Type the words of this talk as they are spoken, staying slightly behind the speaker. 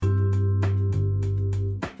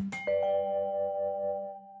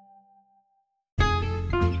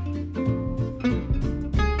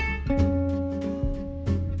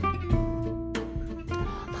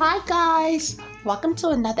Hi guys! Welcome to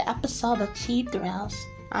another episode of Cheap Thrills.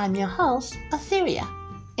 I'm your host, Etheria,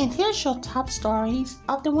 and here's your top stories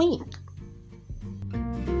of the week.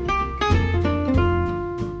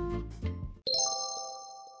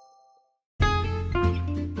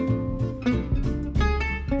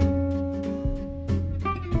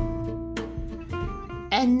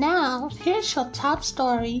 And now, here's your top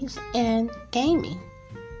stories in gaming.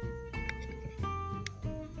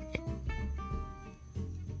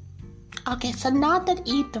 Okay, so now that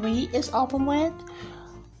E3 is over with,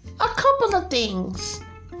 a couple of things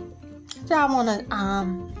that I want to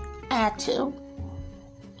add to.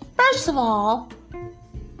 First of all,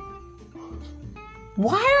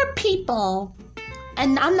 why are people,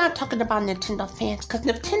 and I'm not talking about Nintendo fans, because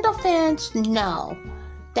Nintendo fans know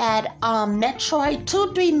that Metroid,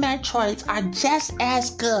 2D Metroids are just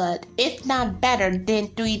as good, if not better, than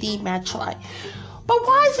 3D Metroid. But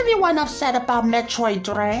why is everyone upset about Metroid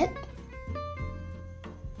Dread?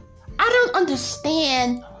 I don't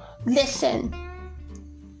understand. Listen,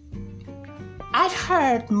 I've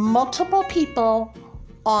heard multiple people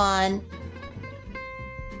on,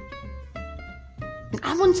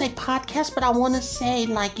 I wouldn't say podcast, but I want to say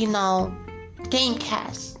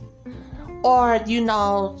Gamecast or,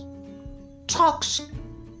 talk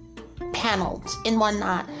panels and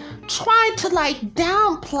whatnot, trying to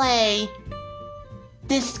downplay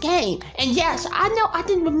this game. And yes, I know I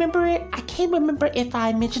didn't remember it. I can't remember if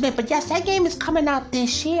I mentioned it, but yes, that game is coming out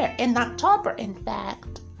this year, in October, in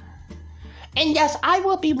fact. And yes, I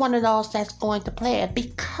will be one of those that's going to play it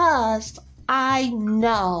because I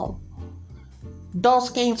know those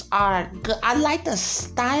games are good. I like the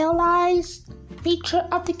stylized feature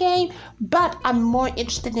of the game, but I'm more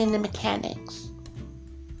interested in the mechanics.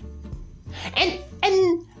 And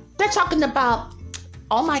they're talking about,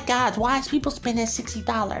 oh my God, why is people spending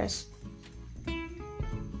 $60?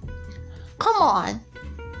 Come on.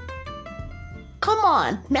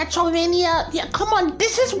 Metroidvania, yeah, come on.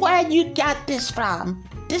 This is where you got this from.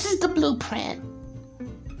 This is the blueprint.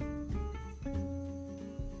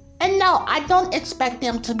 And no, I don't expect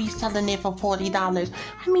them to be selling it for $40.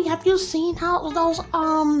 I mean, have you seen how those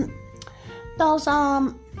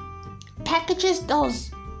packages,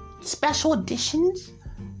 those special editions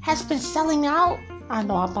has been selling out? I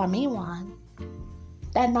know I bought me one.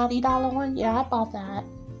 That $90 one? Yeah, I bought that.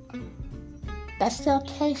 That's still the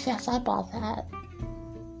case. Yes, I bought that.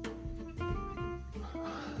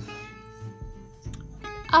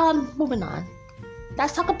 Moving on.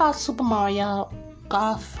 Let's talk about Super Mario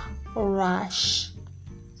Golf Rush.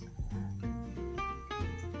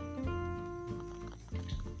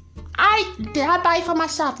 Did I buy it for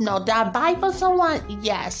myself? No. Did I buy it for someone?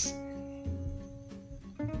 Yes.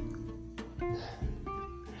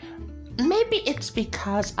 Maybe it's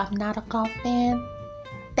because I'm not a golf fan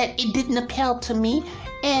that it didn't appeal to me.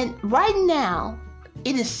 And right now,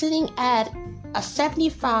 it is sitting at a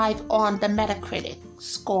 75 on the Metacritic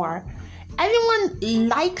score. Everyone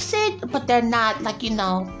likes it, but they're not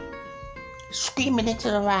screaming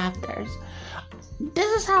into the rafters.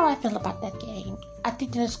 This is how I feel about that game. I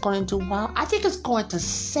think that it's going to do well. I think it's going to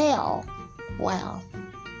sell well.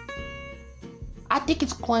 I think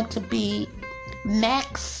it's going to be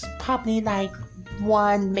max probably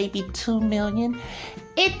 1, maybe 2 million.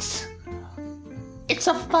 It's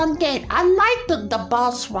a fun game. I like the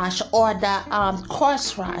boss rush or the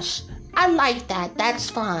course rush. I like that.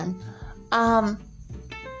 That's fun. I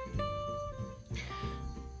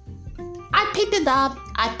picked it up.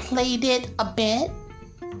 I played it a bit,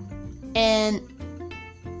 and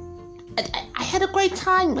I had a great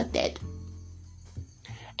time with it.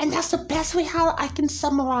 And that's the best way how I can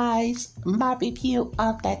summarize my review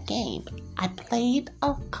of that game. I played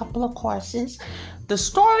a couple of courses. The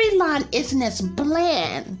storyline isn't as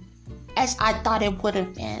bland as I thought it would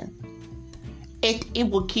have been. It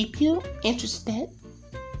will keep you interested.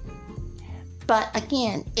 But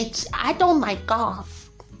again, I don't like golf.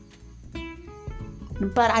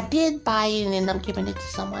 But I did buy it and end up giving it to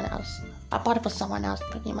someone else. I bought it for someone else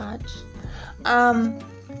pretty much. I'm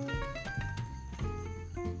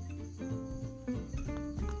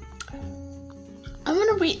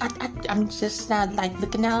gonna read. I'm just not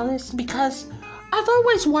looking at all this because I've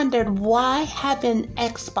always wondered why haven't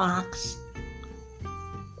Xbox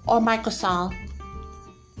or Microsoft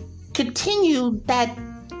continue that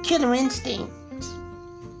Killer Instinct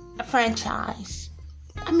franchise.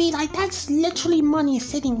 I mean, that's literally money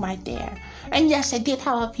sitting right there. And yes, it did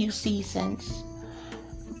have a few seasons,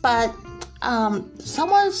 but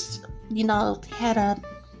someone's had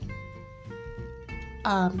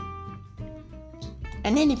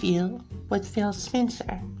an interview with Phil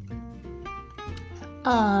Spencer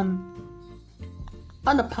on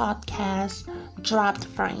the podcast Dropped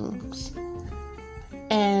Frames.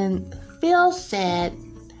 And Phil said,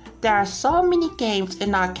 there are so many games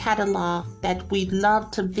in our catalog that we'd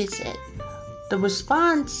love to visit. The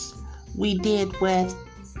response we did with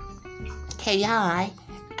KI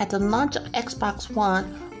at the launch of Xbox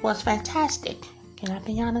One was fantastic. Can I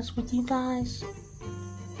be honest with you guys?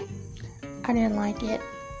 I didn't like it.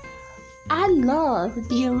 I love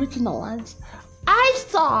the original ones. I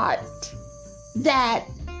thought that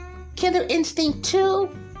Killer Instinct 2,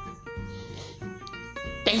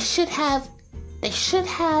 they should have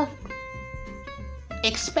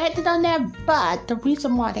expanded on that, but the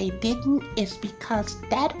reason why they didn't is because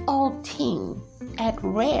that old team at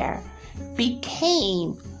Rare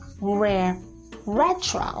became Rare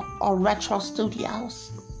Retro or Retro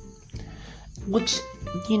Studios, which,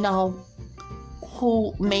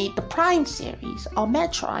 who made the Prime series or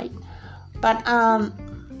Metroid. But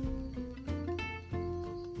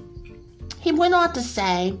he went on to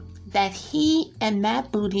say that he and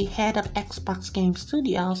Matt Booty, head of Xbox Game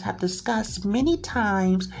Studios, have discussed many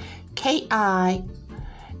times KI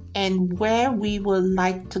and where we would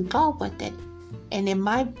like to go with it. And it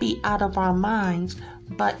might be out of our minds,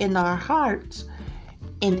 but in our hearts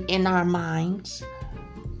and in our minds,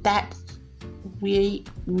 that we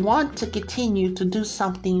want to continue to do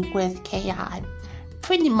something with KI.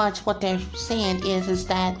 Pretty much what they're saying is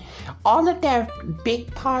that all of their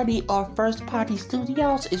big party or first party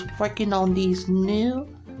studios is working on these new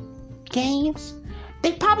games.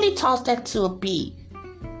 They probably tossed that to a B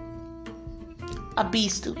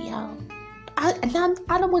studio. I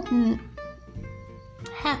wouldn't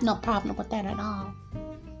have no problem with that at all.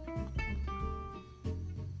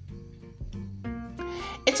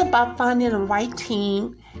 It's about finding the right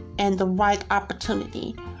team and the right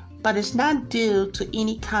opportunity, but it's not due to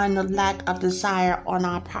any kind of lack of desire on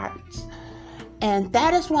our parts. And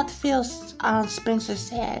that is what Phil Spencer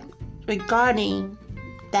said regarding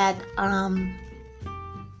that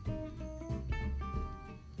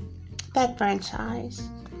that franchise.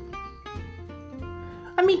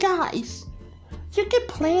 I mean, guys, you can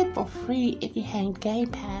play it for free if you have Game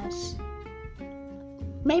Pass.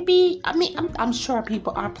 Maybe, I'm sure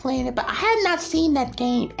people are playing it, but I have not seen that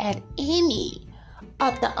game at any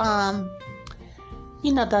of the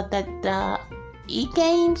the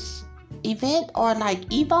e-games event or like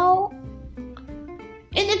Evo.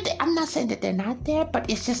 And I'm not saying that they're not there, but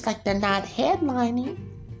it's just like they're not headlining,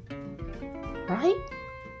 right?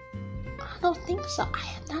 I don't think so. I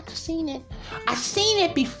have not seen it. I've seen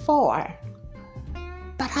it before,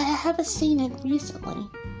 but I haven't seen it recently.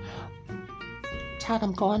 Child,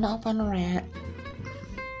 I'm going off on a rant.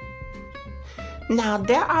 Now,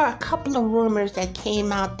 there are a couple of rumors that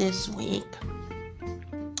came out this week.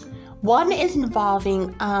 One is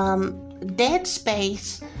involving Dead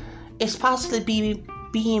Space is possibly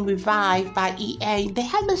being revived by EA. They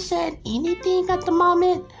haven't said anything at the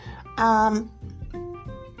moment,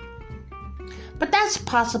 but that's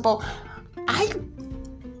possible. I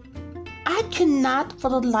cannot for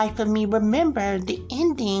the life of me remember the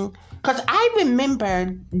ending, because I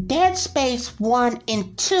remember Dead Space 1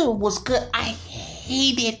 and 2 was good. I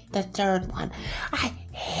hated the third one.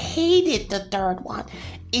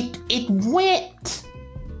 It went...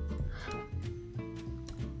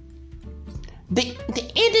 The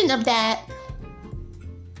ending of that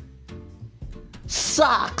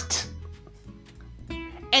sucked.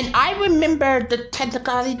 And I remember the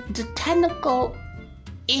technical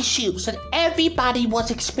issues that everybody was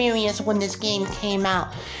experiencing when this game came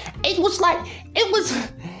out. You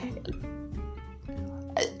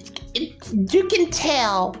can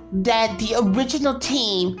tell that the original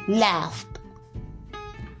team left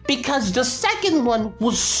because the second one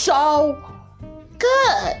was so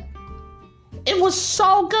good. It was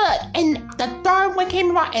so good. And the third one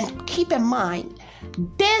came around, and keep in mind,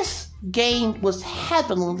 this game was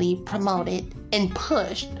heavily promoted and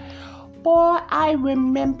pushed. Boy, I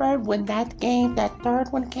remember when that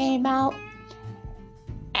third one came out,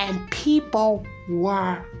 and people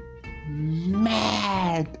were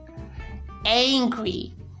mad,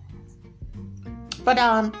 angry. But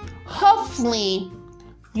hopefully,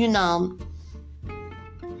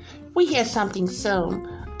 we hear something soon.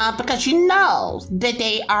 Because that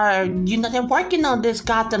they are, they're working on this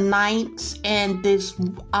Gotham Knights and this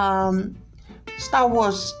Star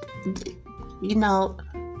Wars,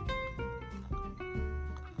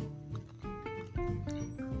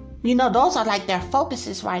 those are like their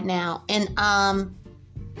focuses right now. And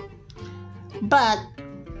but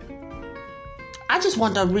I just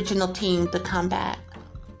want the original team to come back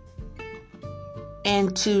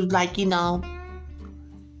and to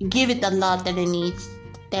give it the love that it needs.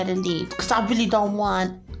 Because I really don't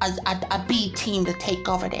want a B team to take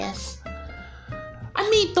over this. I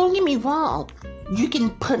mean, don't get me wrong. You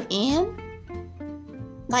can put in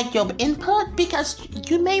like your input because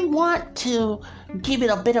you may want to give it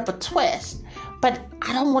a bit of a twist, but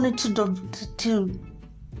I don't want it to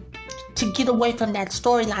get away from that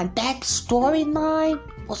storyline. That storyline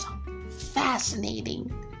was fascinating.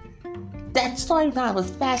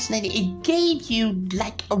 It gave you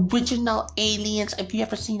like original Aliens. If you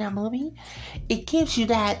ever seen that movie, it gives you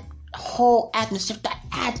that whole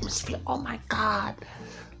atmosphere. Oh my God.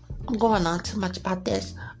 I'm going on too much about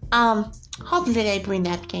this. Hopefully they bring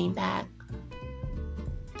that game back.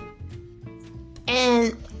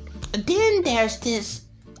 And then there's this,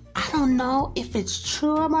 I don't know if it's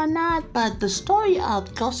true or not, but the story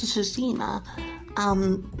of Ghost of Tsushima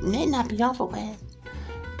may not be over with.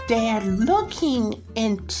 They're looking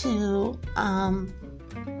into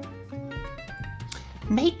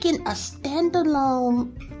making a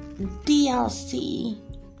standalone DLC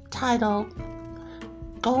titled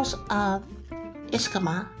Ghost of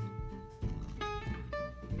Tsushima.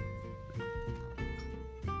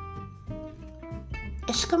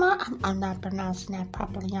 Ishkama? I'm not pronouncing that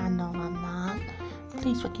properly. I know I'm not.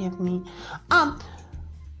 Please forgive me. But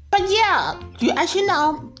yeah, as you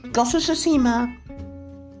know, Ghost of Tsushima,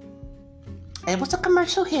 it was a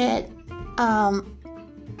commercial hit.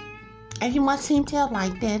 Everyone seemed to have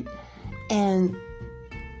liked it, and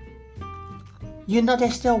you know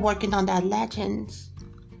they're still working on that Legends.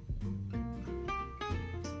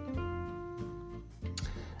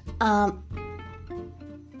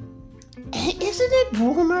 Isn't it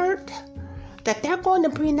rumored that they're going to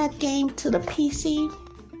bring that game to the PC?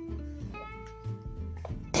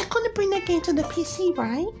 They're going to bring that game to the PC,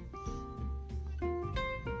 right?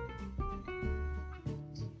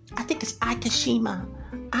 I think it's Ikishima.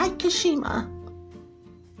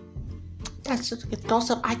 That's the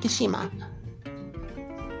Ghost of Ikishima.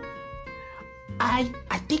 I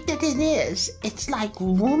think that it is. It's like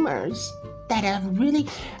rumors that are really,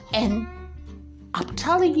 and I'm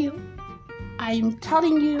telling you,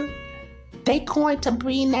 they're going to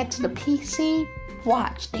bring that to the PC.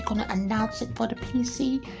 Watch, they're going to announce it for the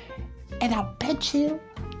PC, and I'll bet you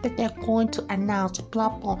that they're going to announce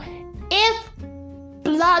Bloodborne. If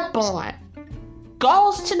Bloodborne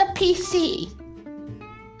goes to the PC,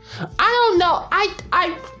 I don't know.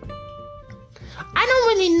 I don't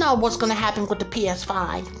really know what's going to happen with the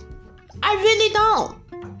PS5. I really don't.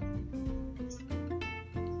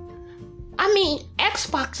 I mean,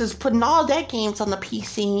 Xbox is putting all their games on the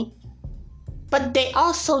PC, but they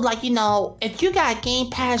also, like, you know, if you got Game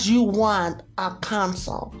Pass, you want a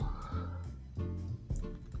console.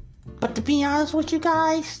 But to be honest with you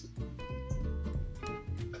guys,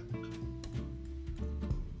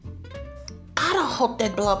 I don't hope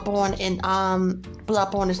that Bloodborne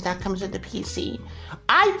is not coming to the PC.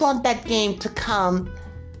 I want that game to come.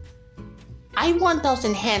 I want those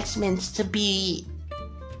enhancements to be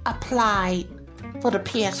applied for the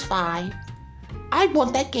PS5. I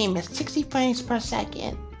want that game at 60 frames per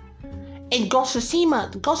second. And Ghost of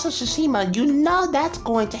Tsushima, you know that's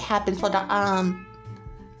going to happen for the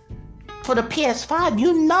PS5.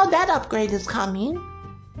 You know that upgrade is coming.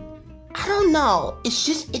 I don't know. It's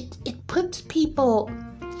just it puts people,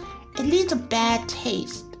 it leaves a bad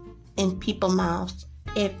taste in people's mouths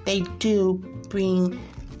if they do bring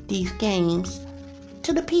these games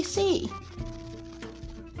to the PC.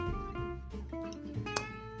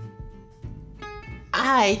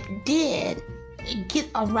 I did get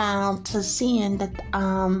around to seeing that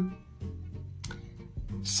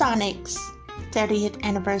Sonic's 30th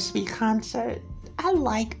anniversary concert. I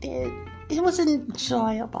liked it. It was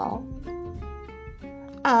enjoyable.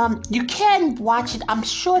 You can watch it. I'm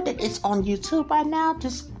sure that it's on YouTube by now.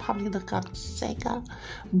 Just probably look up Sega.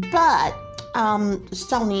 But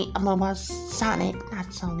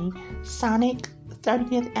Sonic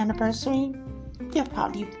 30th anniversary. You'll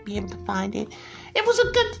probably be able to find it. It was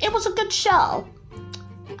a good show.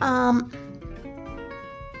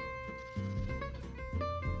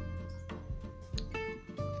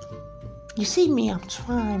 You see me, I'm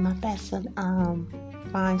trying my best to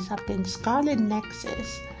find something. Scarlet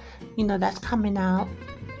Nexus, you know, that's coming out.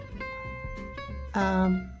 I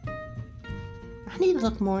need to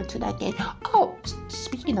look more into that game. Oh,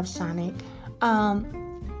 speaking of Sonic,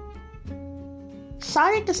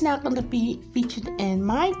 Sonic is now going to be featured in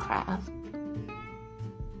Minecraft.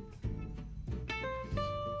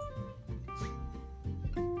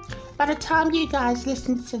 By the time you guys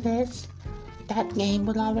listen to this, that game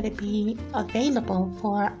will already be available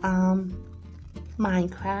for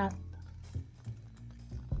Minecraft.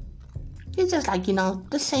 It's just like,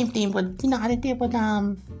 the same thing with, how they did with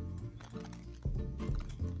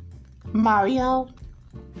Mario.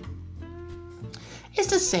 It's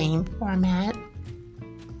the same format.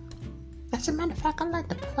 As a matter of fact, I'd like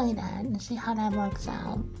to play that and see how that works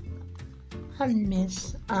out. I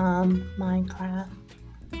miss Minecraft.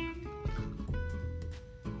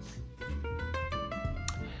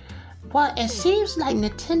 Well, it seems like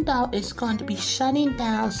Nintendo is going to be shutting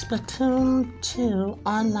down Splatoon 2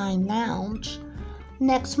 Online Lounge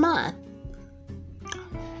next month.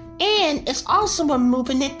 And it's also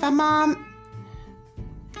removing it from,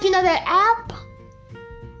 that app?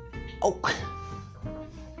 Oh,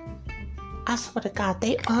 I swear to God,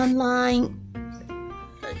 they online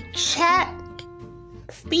chat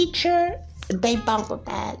feature, they bungled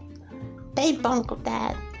that.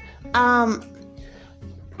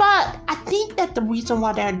 But I think that the reason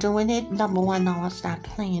why they're doing it, number one, no one's not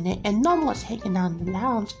playing it, and no one's hanging out in the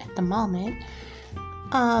lounge at the moment.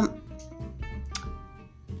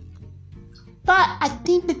 But I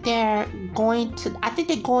think that they're going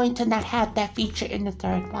to not have that feature in the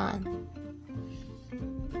third one.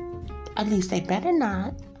 At least they better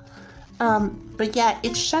not. But yeah,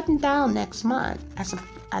 it's shutting down next month. As a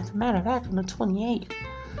matter of fact, on the 28th.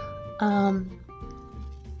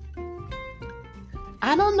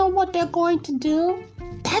 I don't know what they're going to do.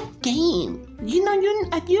 That game,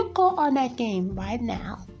 if you go on that game right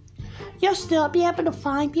now, you'll still be able to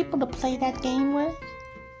find people to play that game with.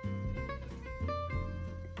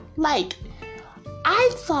 Like, I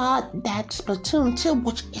thought that Splatoon 2,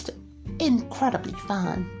 which is incredibly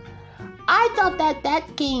fun, I thought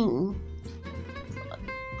that game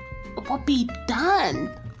would be done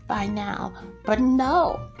by now. But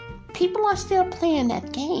no, people are still playing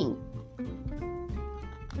that game.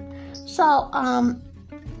 So,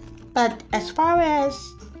 but as far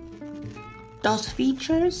as those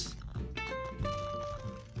features,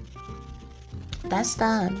 that's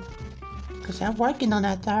done. Because they're working on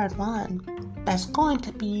that third one. That's going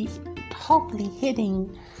to be hopefully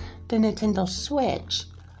hitting the Nintendo Switch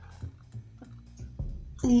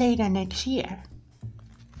later next year.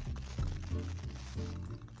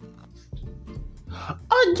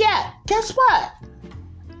 Oh yeah, guess what?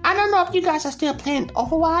 I don't know if you guys are still playing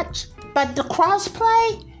Overwatch, but the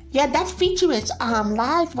crossplay, yeah, that feature is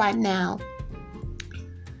live right now.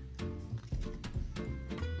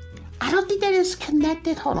 I don't think that is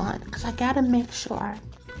connected. Hold on, because I gotta make sure.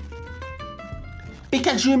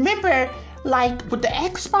 Because you remember, like with the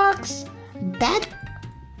Xbox, that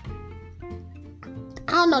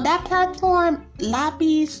platform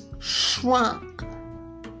lobbies shrunk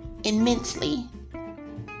immensely.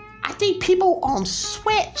 I think people on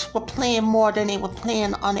Switch were playing more than they were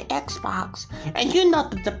playing on the Xbox. And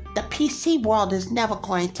the PC world is never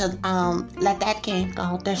going to let that game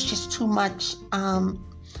go. There's just too much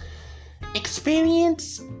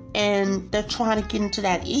experience, and they're trying to get into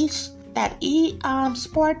that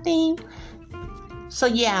sport thing. So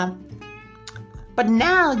yeah. But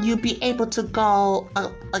now you'll be able to go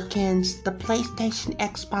up against the PlayStation,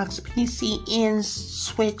 Xbox, PC, and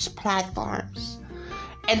Switch platforms.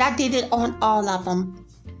 And I did it on all of them.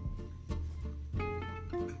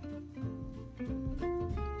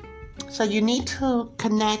 So you need to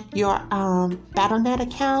connect your Battle.net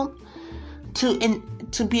account to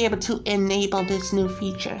be able to enable this new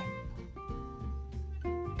feature.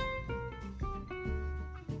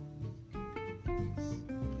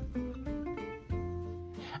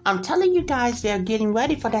 I'm telling you guys, they're getting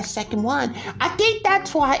ready for that second one. I think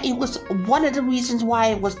that's why it was one of the reasons why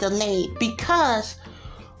it was delayed, because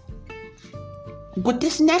with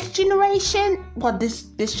this next generation, well,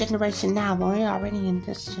 this generation now, we're already in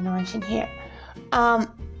this generation here, and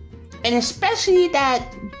especially that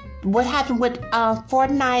what happened with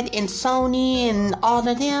Fortnite and Sony and all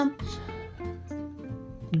of them,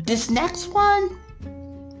 this next one,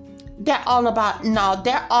 they're all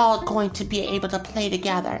going to be able to play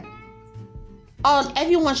together.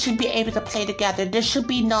 Everyone should be able to play together. There should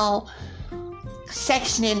be no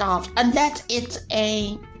sectioning off, unless it's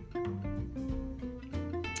a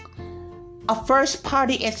first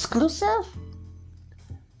party exclusive.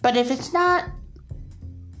 But if it's not,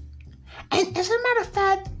 and as a matter of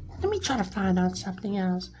fact, let me try to find out something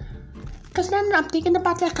else, because now I'm thinking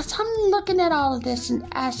about that, because I'm looking at all of this and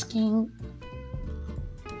asking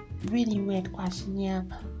really weird question, yeah.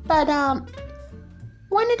 But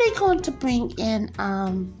when are they going to bring in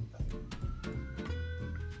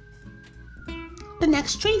the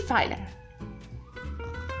next Street Fighter?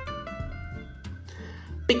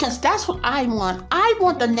 Because that's what I want. I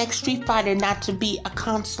want the next Street Fighter not to be a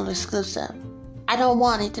console exclusive. I don't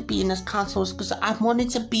want it to be in this consoles because I want it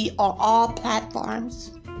to be on all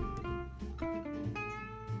platforms.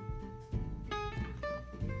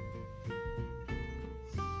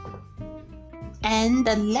 And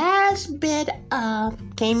the last bit of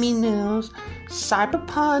gaming news,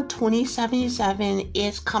 Cyberpunk 2077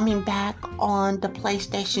 is coming back on the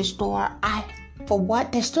PlayStation Store.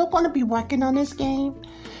 They're still going to be working on this game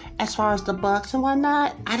as far as the bugs and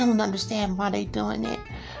whatnot. I don't understand why they're doing it.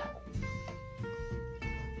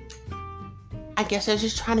 I guess they're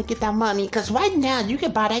just trying to get that money, because right now you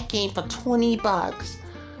can buy that game for $20.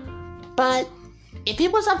 But if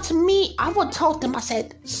it was up to me, I would have told them, I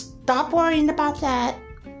said, stop worrying about that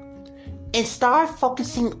and start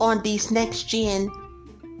focusing on these next gen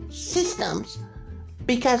systems,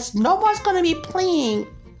 because no one's going to be playing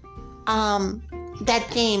that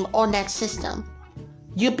game on that system.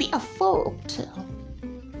 You'd be a fool too.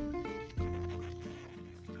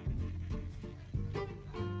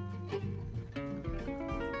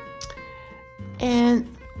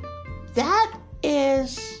 And that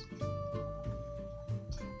is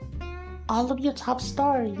all of your top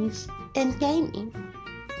stories in gaming.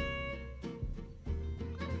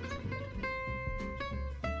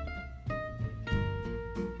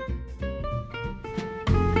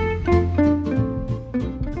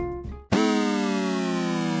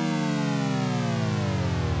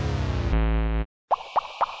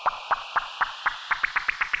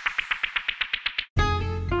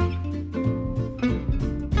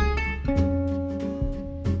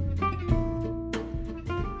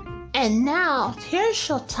 And now, here's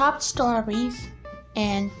your top stories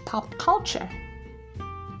in pop culture.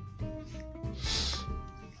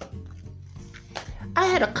 I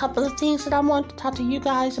had a couple of things that I wanted to talk to you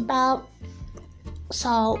guys about.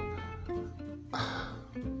 So,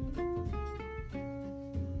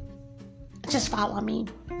 just follow me,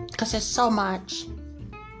 because there's so much.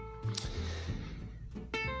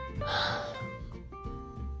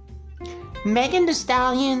 Megan Thee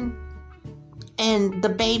Stallion and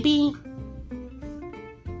DaBaby.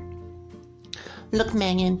 Look,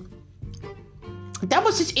 Megan, there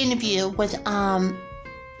was this interview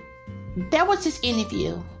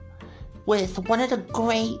with one of the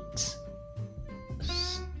great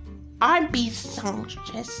R&B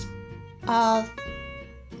songstresses of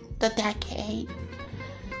the decade,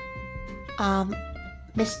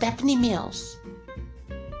 Miss Stephanie Mills.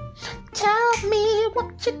 Tell me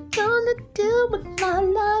what you gonna do with my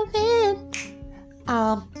loving.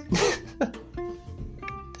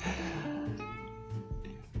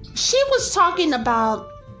 She was talking about,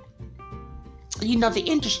 the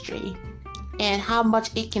industry and how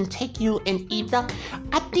much it can take you and eat up.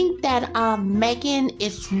 I think that Megan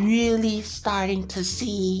is really starting to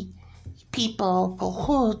see people for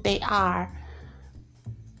who they are.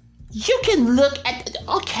 You can look at,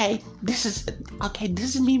 this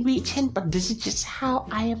is me reaching, but this is just how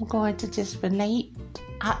I am going to just relate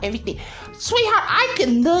everything. Sweetheart, I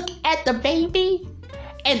can look at DaBaby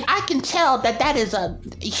and I can tell that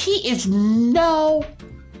he is no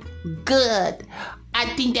good. I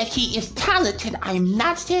think that he is talented. I am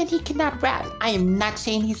not saying he cannot rap. I am not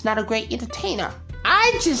saying he's not a great entertainer.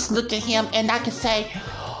 I just look at him and I can say,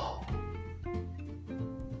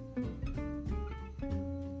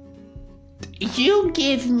 you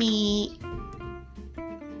give me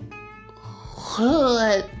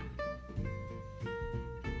hood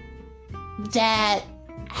that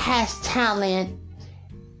has talent,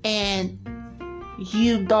 and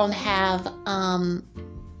you don't have,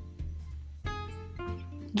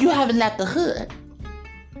 you haven't left the hood.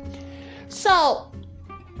 So,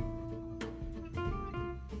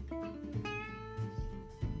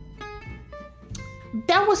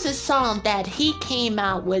 there was a song that he came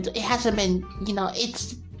out with. It hasn't been,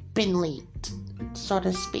 it's been leaked, so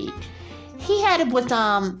to speak. He had it with,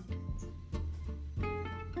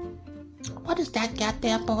 what is that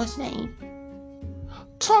goddamn boy's name?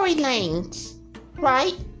 Tory Lanez,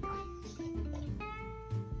 right?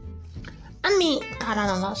 God, I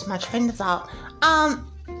done lost my train of thought.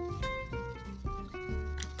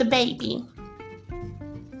 DaBaby.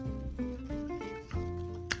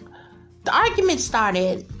 The argument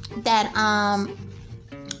started that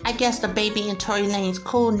I guess DaBaby and Tory Lanez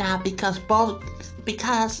cool now because both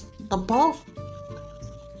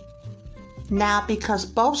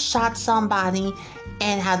shot somebody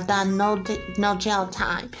and have done no jail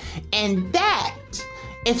time. And that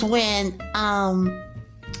is when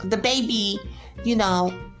DaBaby,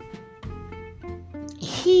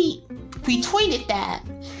 he retweeted that.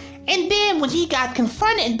 And then when he got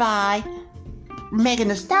confronted by Megan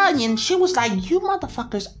Thee Stallion, she was like, you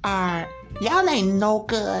motherfuckers are Y'all ain't no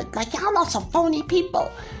good. Like, y'all are some phony people.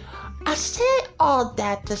 I said all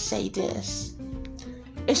that to say this.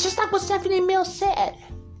 It's just like what Stephanie Mills said.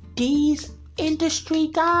 These industry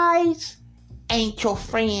guys ain't your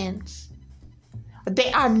friends.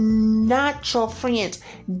 They are not your friends.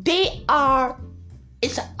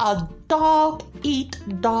 It's a dog eat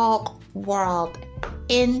dog world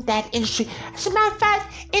in that industry. As a matter of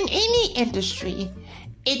fact, in any industry,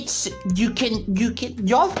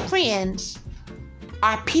 your friends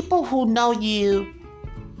are people who know you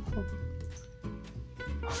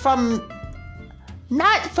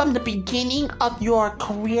not from the beginning of your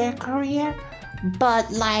career, but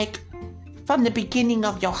like from the beginning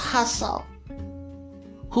of your hustle,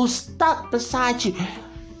 who's stuck beside you.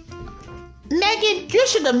 Megan, you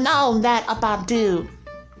should have known that about dude.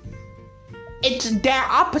 They're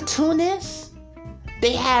opportunists.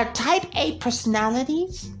 They have type A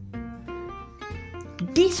personalities.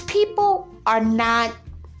 These people are not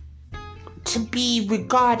to be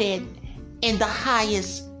regarded in the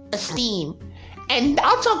highest esteem. And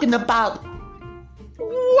I'm talking about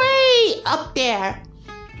way up there.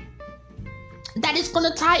 That is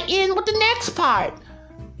going to tie in with the next part.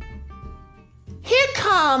 Here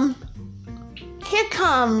comes,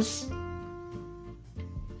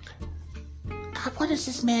 God, what is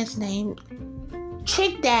this man's name?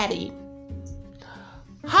 Trick Daddy.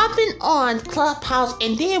 Hopping on Clubhouse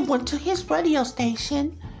and then went to his radio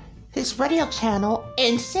station, his radio channel,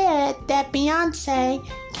 and said that Beyonce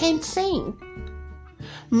can't sing.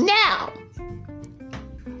 Now,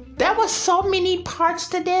 there were so many parts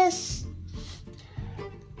to this,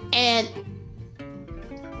 and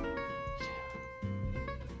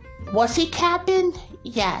was he capping?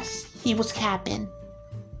 Yes, he was capping.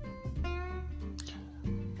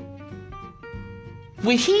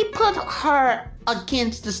 When he put her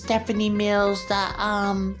against the Stephanie Mills,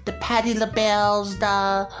 the Patti LaBelle's,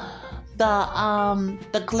 the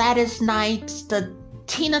Gladys Knights, the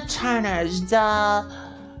Tina Turners, the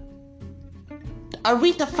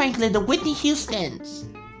Aretha Franklin, the Whitney Houstons,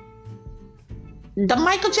 the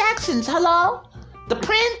Michael Jacksons, hello? The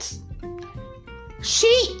Prince.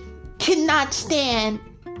 She cannot stand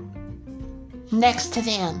next to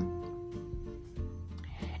them.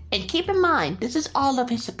 And keep in mind, this is all of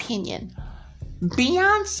his opinion.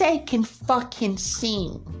 Beyonce can fucking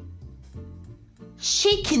sing.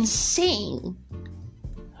 She can sing.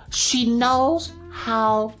 She knows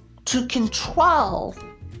how to control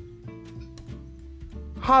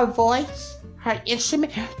her voice, her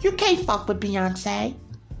instrument. You can't fuck with Beyonce.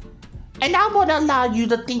 And I won't allow you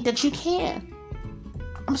to think that you can.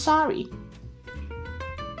 I'm sorry.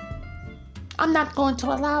 I'm not going to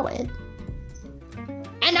allow it.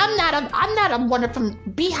 And I'm not a one from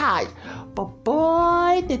Beehive. But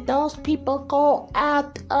boy, did those people go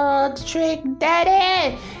at Trick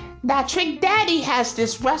Daddy. Now, Trick Daddy has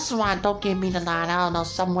this restaurant, don't give me the line, I don't know,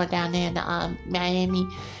 somewhere down there in Miami.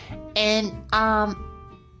 And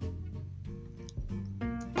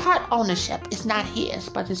part ownership. It's not his,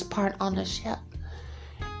 but it's part ownership.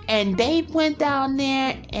 And they went down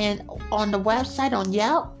there and on the website, on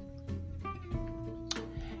Yelp,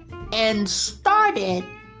 and started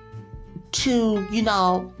to,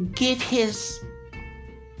 give his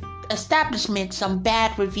establishment some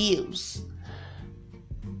bad reviews.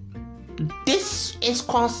 This is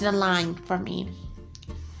crossing the line for me.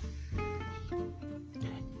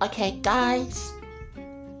 Okay, guys.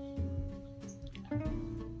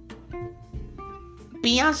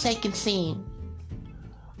 Beyonce can sing.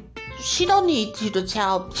 She don't need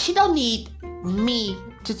me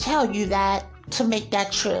to tell you that to make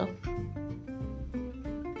that true.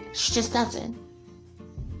 She just doesn't.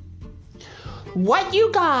 What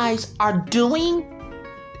you guys are doing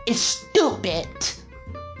is stupid.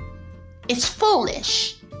 It's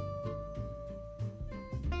foolish.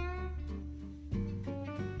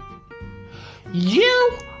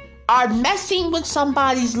 You are messing with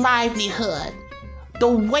somebody's livelihood. The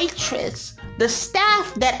waitress, the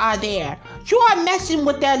staff that are there. You are messing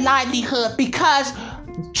with their livelihood because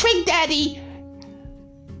Trick Daddy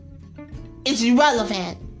is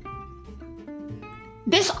irrelevant.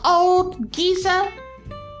 This old geezer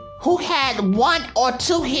who had 1 or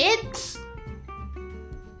 2 hits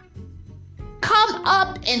come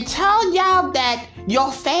up and tell y'all that your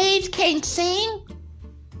fave can't sing?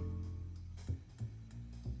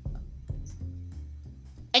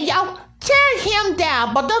 And y'all tear him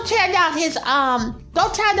down, but don't tear down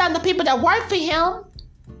don't tear down the people that work for him.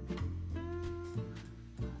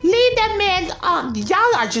 Leave that man,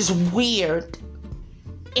 y'all are just weird.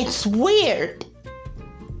 It's weird.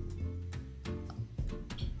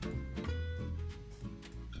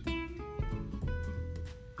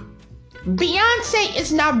 Beyonce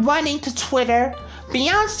is not running to Twitter.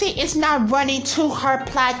 Beyonce is not running to her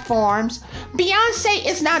platforms. Beyonce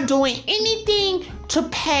is not doing anything to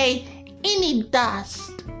pay any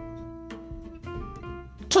dust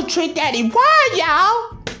to Trick Daddy. Why,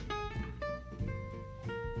 y'all?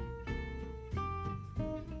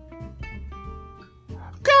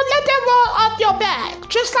 Girl, let that roll off your back,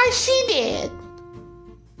 just like she did.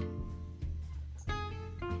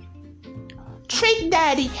 Trick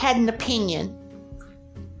Daddy had an opinion.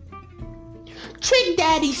 Trick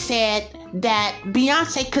Daddy said that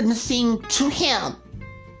Beyonce couldn't sing to him.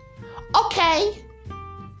 Okay.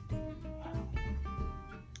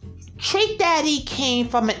 Trick Daddy came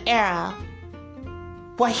from an era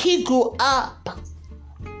where he grew up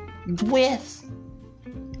with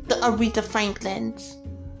the Aretha Franklins,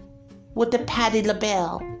 with the Patti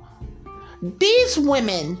LaBelle. These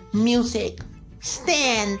women music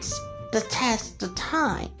stands the test of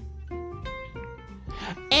time.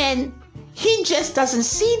 And he just doesn't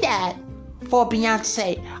see that for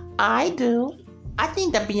Beyonce. I do. I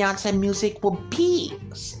think that Beyonce music will be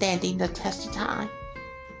standing the test of time.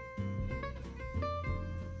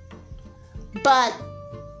 But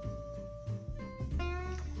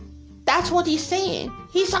that's what he's saying.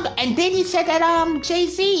 And then he said that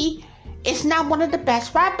Jay-Z is not one of the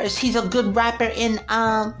best rappers. He's a good rapper in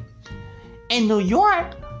New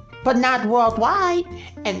York, but not worldwide.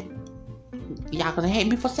 And y'all gonna hate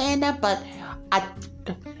me for saying that, but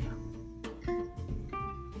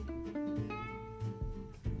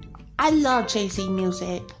I love Jay-Z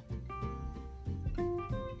music.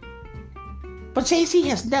 But Jay-Z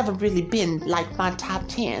has never really been like my top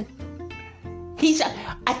 10.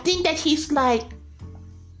 I think that he's like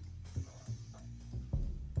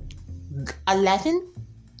 11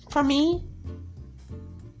 for me.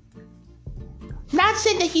 Not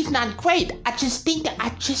saying that he's not great. I just think that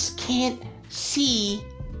I just can't see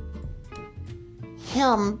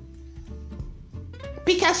him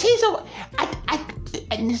because he's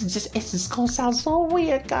and this is just gonna sound so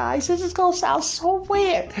weird, guys. This is gonna sound so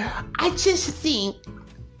weird. I just think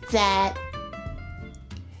that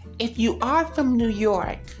if you are from New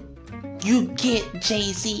York, you get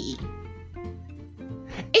Jay-Z.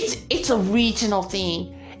 It's a regional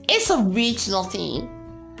thing. It's a regional thing.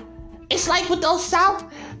 It's like with those South,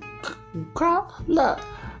 girl, look.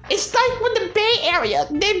 It's like with the Bay Area.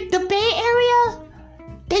 The Bay Area,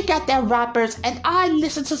 they got their rappers, and I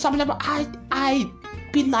listen to some of them. I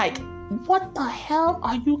be like, what the hell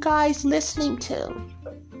are you guys listening to?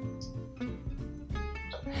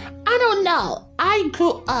 I don't know. I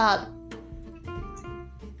grew up,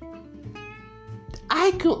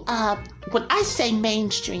 when I say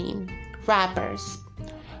mainstream rappers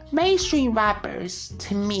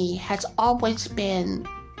to me has always been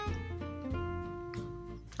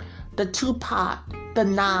the Tupac, the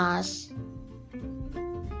Nas,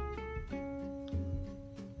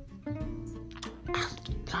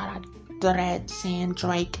 God, I dread saying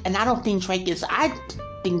Drake, and I don't think Drake is, I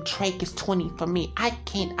think Drake is 20 for me. I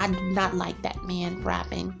do not like that man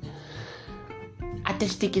rapping. I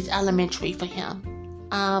just think it's elementary for him.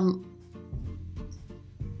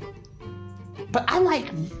 But I like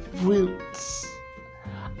roots.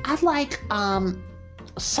 I like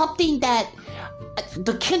something that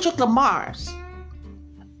the Kendrick Lamar's.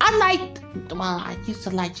 I used to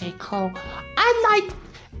like J. Cole. I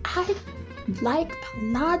like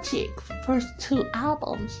Logic first 2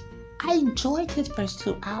 albums. I enjoyed his first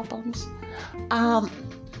 2 albums.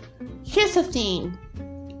 Here's the thing.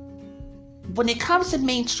 When it comes to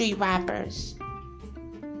mainstream rappers,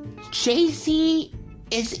 Jay-Z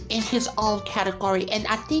is in his own category, and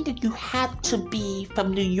I think that you have to be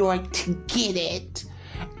from New York to get it.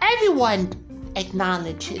 Everyone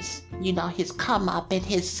acknowledges, his come up and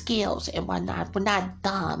his skills and whatnot. We're not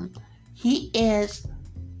dumb. He is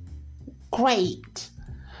great.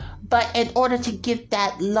 But in order to get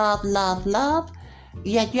that love,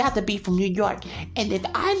 yeah, you have to be from New York. And if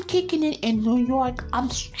I'm kicking it in New York, I'm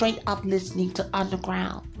straight up listening to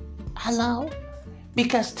underground. Hello?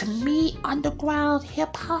 Because to me, underground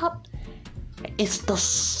hip-hop is the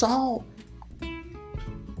soul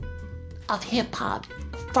of hip-hop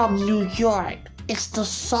from New York. It's the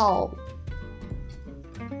soul.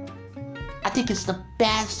 I think it's the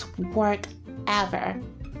best work ever.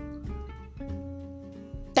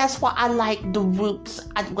 That's why I like the Roots.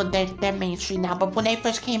 They're mainstream now, but when they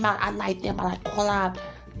first came out, I liked them. I like Quelle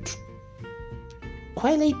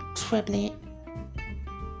Triplet.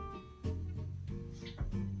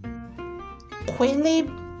 Quelle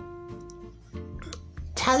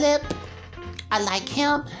Talib. I like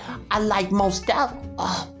him. I like Mos Def.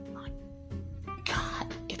 Oh my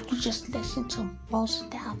God. If you just listen to Mos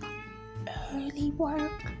Def early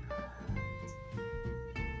work,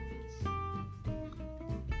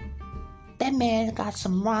 that man got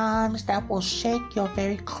some rhymes that will shake your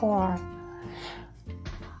very core.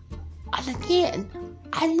 And again,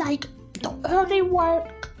 I like the early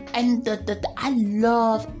work, and I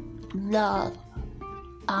love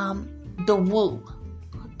the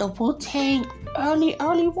Wu-Tang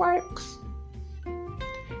early works.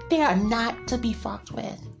 They are not to be fucked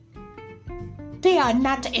with. They are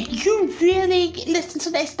not to, if you really listen to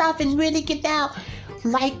their stuff and really get down,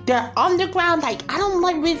 like their underground, like I don't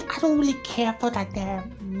really care for like their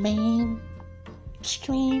mainstream,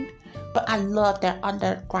 but I love their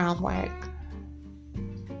underground work.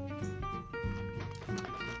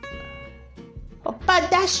 But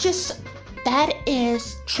that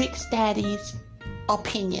is Trick Daddy's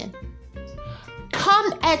opinion.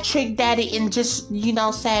 Come at Trick Daddy and just,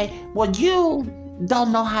 say, well, you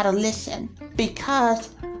don't know how to listen, because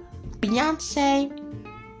Beyonce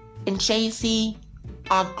and Jay-Z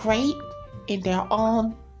are great in their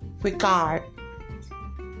own regard.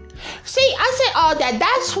 See, I say all that.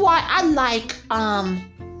 That's why I like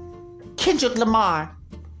Kendrick Lamar.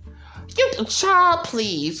 Child,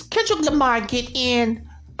 please. Kendrick Lamar get in,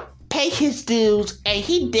 pay his dues, and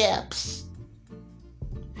he dips.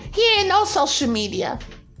 He ain't no social media.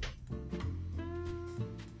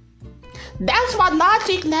 That's why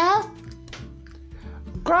Logic left.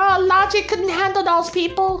 Girl, Logic couldn't handle those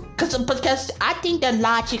people because I think that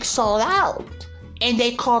Logic sold out and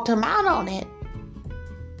they called him out on it.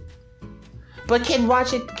 But can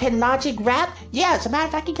Logic rap? Yeah, as a matter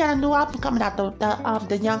of fact, he got a new album coming out,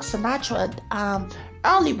 the Young Sinatra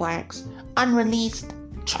early works, unreleased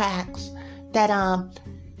tracks that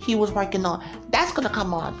he was working on. That's gonna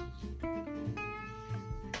come on.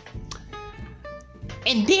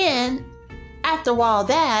 And then after all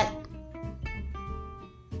that,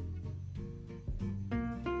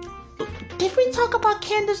 did we talk about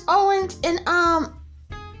Candace Owens and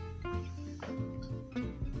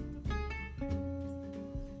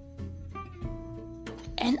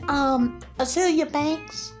Azealia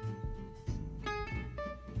Banks?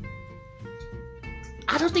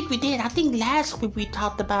 I don't think we did. I think last week we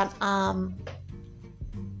talked about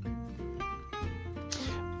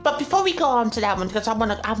but before we go on to that one, because I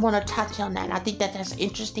wanna touch on that. I think that's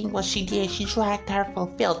interesting what she did. She dragged her for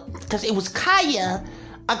filth because it was Kaya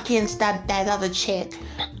against that other chick.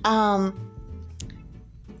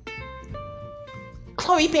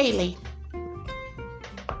 Chloe Bailey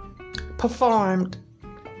performed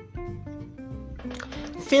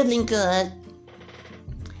Feeling Good,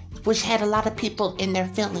 which had a lot of people in their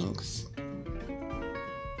feelings.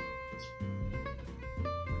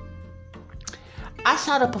 I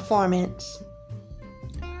saw the performance.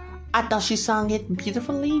 I thought she sang it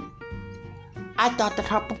beautifully. I thought that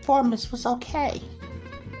her performance was okay.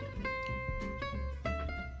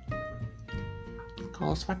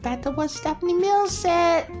 Goes right back to what Stephanie Mills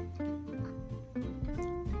said.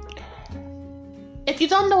 If you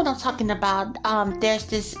don't know what I'm talking about, there's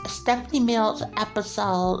this Stephanie Mills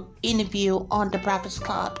episode interview on The Breakfast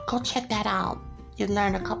Club. Go check that out. You'll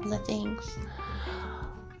learn a couple of things.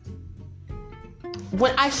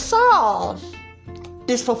 When I saw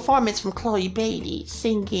this performance from Chloe Bailey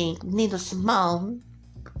singing Nina Simone,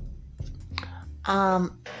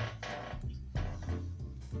 I'm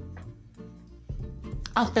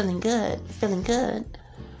feeling good.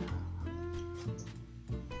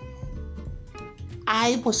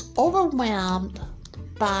 I was overwhelmed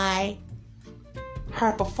by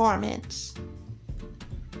her performance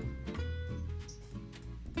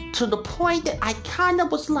to the point that I kind of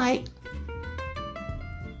was like,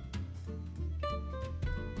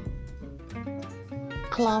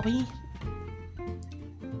 Chloe,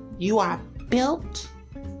 you are built,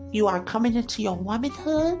 you are coming into your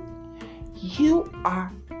womanhood, you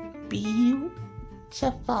are beautiful,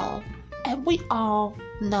 and we all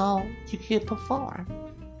know you can perform.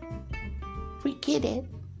 We get it.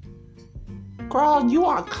 Girl, you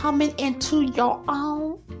are coming into your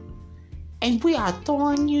own, and we are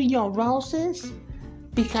throwing you your roses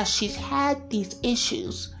because she's had these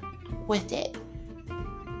issues with it.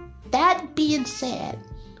 That being said,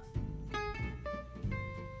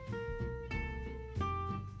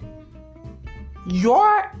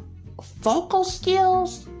 your vocal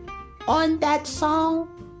skills on that song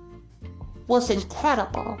was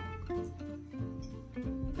incredible,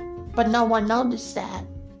 but no one noticed that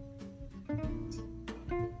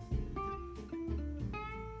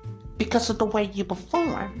because of the way you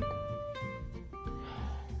performed.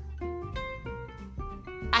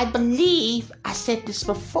 I believe I said this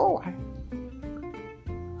before.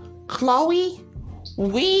 Chloe,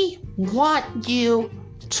 we want you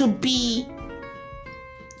to be,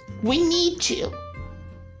 we need you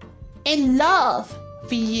in love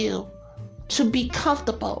for you to be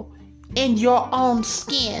comfortable in your own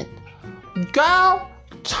skin. Girl,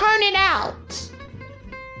 turn it out.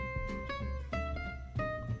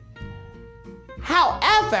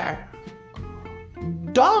 However,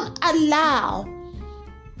 don't allow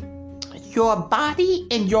your body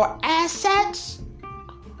and your assets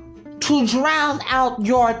to drown out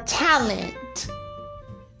your talent.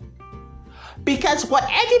 Because what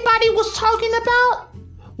everybody was talking about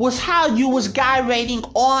was how you was gyrating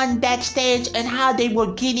on that stage and how they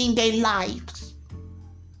were getting their lives.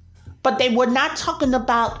 But they were not talking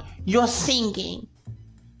about your singing.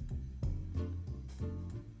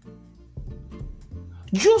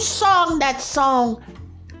 You sung that song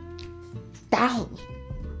down.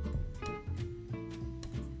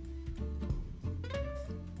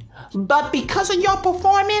 But because of your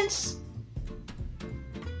performance,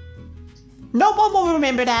 no one will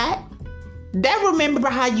remember that. They'll remember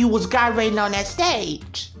how you was gyrating on that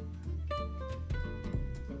stage.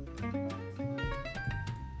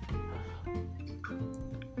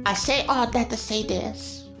 I say all that to say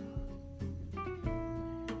this.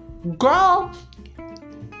 Girl,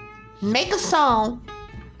 make a song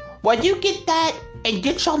where you get that and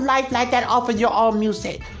get your life like that off of your own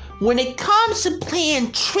music. When it comes to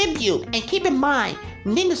playing tribute, and keep in mind,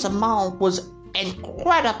 Nina Simone was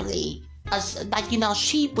incredibly,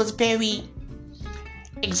 she was very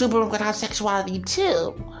exuberant with her sexuality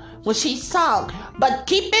too when she sung. But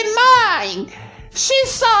keep in mind, she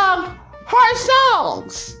sung her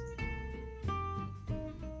songs.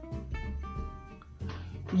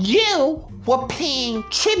 You were paying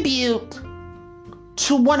tribute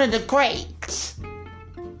to one of the greats.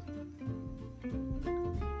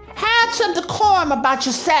 Have some decorum about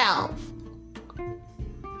yourself.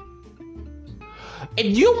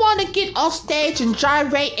 If you want to get on stage and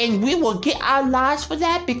gyrate, and we will get our lives for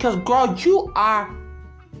that, because girl, you are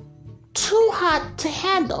too hot to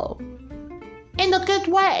handle in a good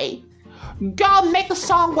way. Girl, make a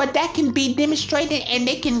song where that can be demonstrated and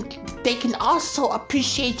they can also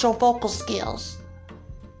appreciate your vocal skills.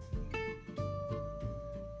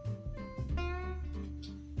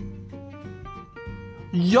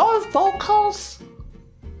 Your vocals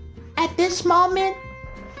at this moment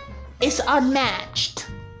is unmatched.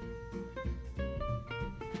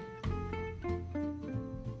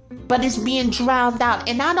 But it's being drowned out,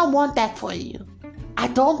 and I don't want that for you. I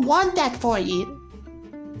don't want that for you.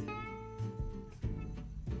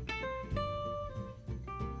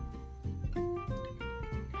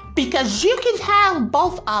 Because you can have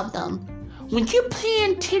both of them. When you're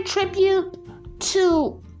paying tribute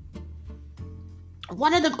to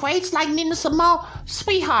one of the greats like Nina Simone,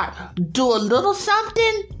 sweetheart, do a little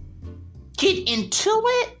something, get into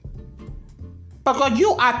it. But girl,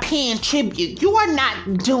 you are paying tribute. You are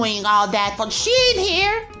not doing all that for she ain't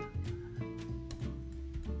here.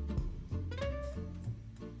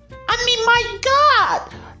 I mean, my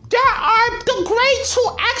God, there are the greats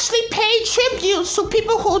who actually pay tribute to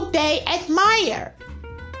people who they admire.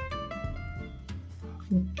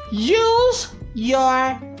 Use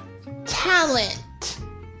your talent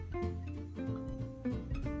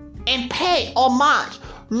and pay homage,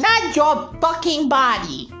 not your fucking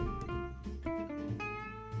body.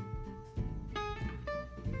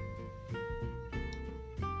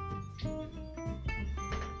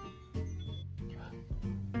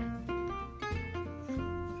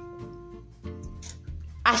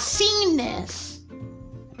 I've seen this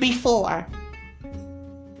before.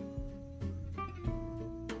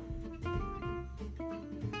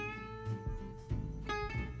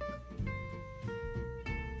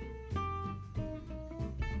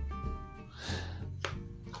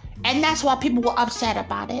 And that's why people were upset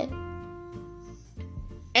about it.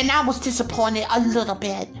 And I was disappointed a little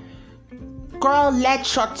bit. Girl,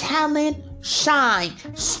 let your talent shine.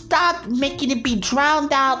 Stop making it be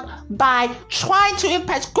drowned out by trying to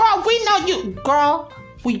impress. Girl, we know you. Girl,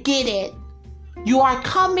 we get it. You are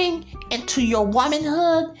coming into your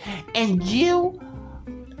womanhood and you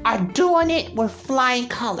are doing it with flying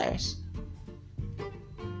colors.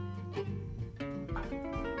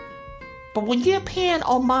 But when you're paying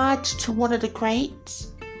homage to one of the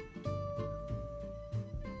greats,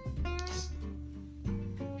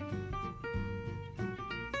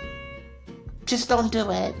 just don't do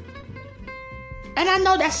it. And I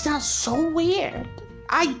know that sounds so weird.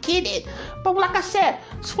 I get it. But like I said,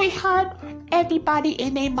 sweetheart, everybody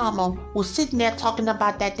and their mama was sitting there talking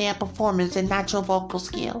about that damn performance and not your vocal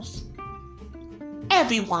skills.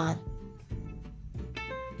 Everyone.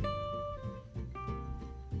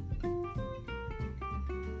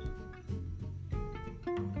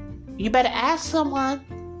 You better ask someone,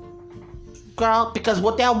 girl, because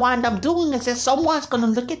what they'll wind up doing is that someone's going to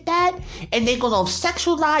look at that and they're going to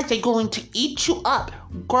sexualize, they're going to eat you up.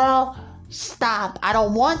 Girl, stop. I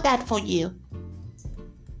don't want that for you.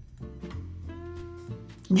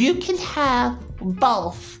 You can have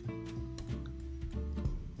both.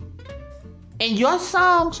 In your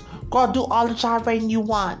songs, girl, do all the gyrating you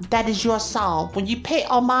want. That is your song. When you pay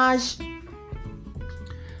homage,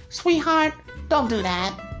 sweetheart, don't do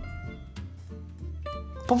that.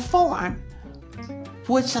 Perform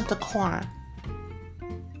with some decorum.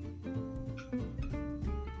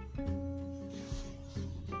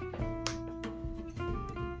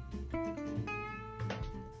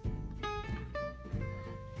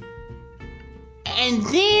 And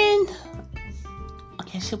then,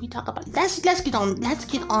 okay, should we talk about? Let's get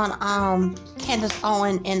on Candace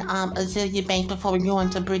Owen and Azealia Banks before we go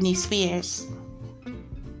into Britney Spears.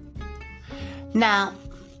 Now,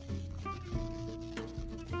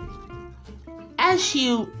 as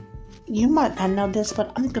you might not know this,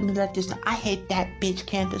 but I'm gonna let this know. I hate that bitch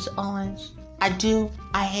Candace Owens. I do.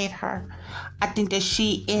 I hate her. I think that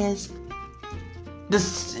she's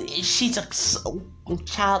a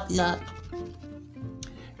child. Look,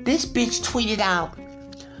 this bitch tweeted out,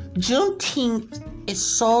 Juneteenth is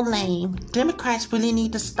so lame. Democrats really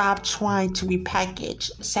need to stop trying to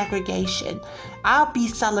repackage segregation. I'll be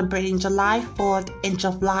celebrating July 4th and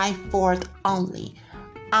July 4th only.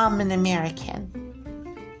 I'm an American.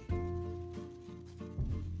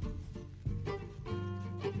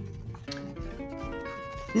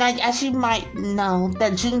 Now, as you might know,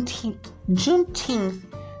 that Juneteenth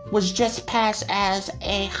was just passed as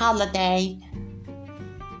a holiday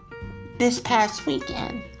this past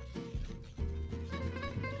weekend.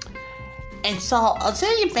 And so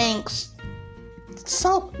Azealia Banks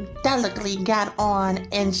so delicately got on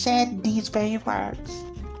and said these very words.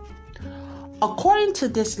 According to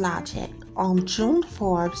this logic, on June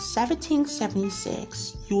 4th,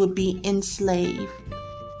 1776, you would be enslaved.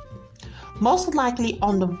 Most likely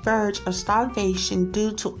on the verge of starvation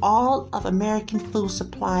due to all of American food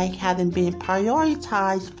supply having been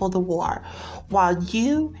prioritized for the war, while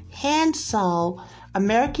you hand sew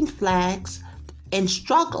American flags and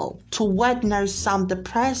struggle to wet nurse some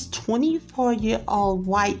depressed 24-year-old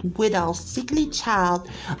white widow's sickly child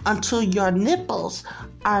until your nipples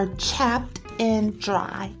are chapped and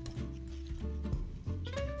dry.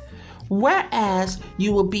 Whereas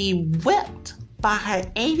you will be whipped by her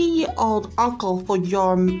 80-year-old uncle for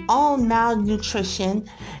your own malnutrition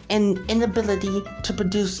and inability to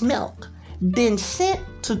produce milk, then sent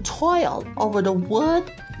to toil over the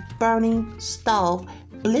wood-burning stove,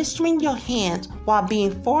 blistering your hands while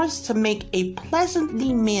being forced to make a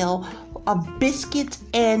pleasantly meal of biscuits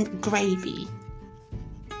and gravy.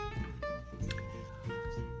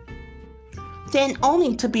 Then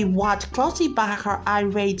only to be watched closely by her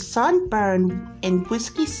irate, sunburned, and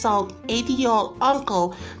whiskey-soaked 80-year-old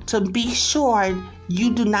uncle to be sure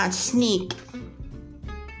you do not sneak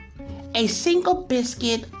a single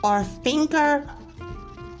biscuit or finger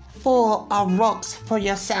full of rooks for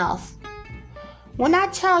yourself. When I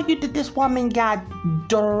tell you that this woman got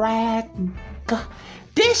dragged,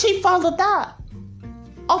 then she followed up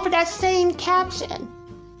over that same caption.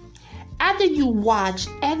 After you watch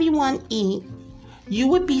everyone eat, you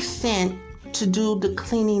would be sent to do the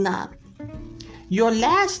cleaning up. Your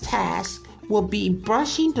last task will be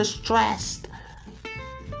brushing the stressed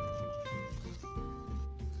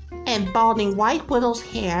and balding white widow's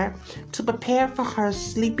hair to prepare for her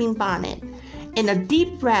sleeping bonnet. In a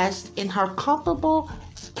deep rest in her comfortable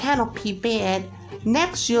canopy bed,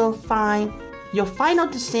 next you'll find your final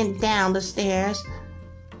descent down the stairs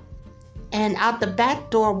and out the back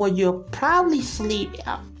door where you'll proudly sleep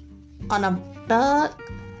on a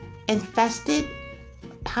bug-infested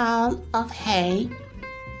pile of hay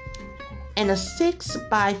in a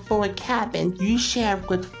 6x4 cabin you share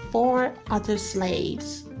with 4 other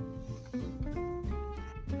slaves.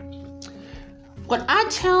 When I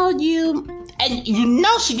tell you, and you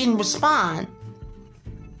know she didn't respond,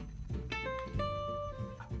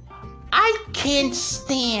 I can't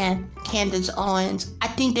stand Candace Owens. I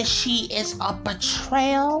think that she is a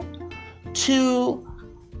betrayal to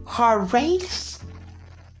her race.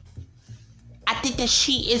 I think that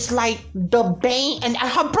she is like the bane, and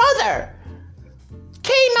her brother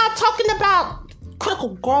came out talking about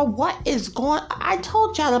critical girl. What is going? I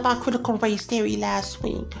told y'all about critical race theory last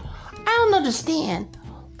week. I don't understand.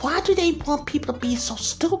 Why do they want people to be so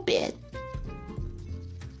stupid?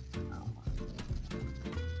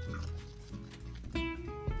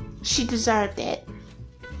 She deserved it.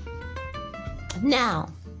 Now,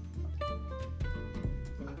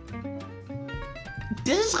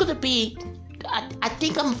 this is gonna be. I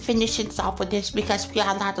think I'm finishing this off with this because we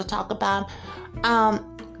got a lot to talk about.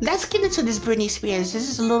 Let's get into this Britney Spears. This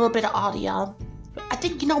is a little bit of audio. I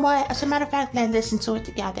think, you know what? As a matter of fact, let's listen to it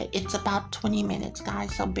together. It's about 20 minutes,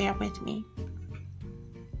 guys, so bear with me.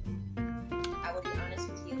 I will be honest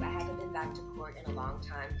with you, I haven't been back to court in a long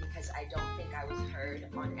time because I don't think I was heard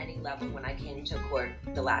on any level when I came to court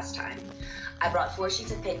the last time. I brought 4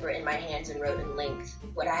 sheets of paper in my hands and wrote in length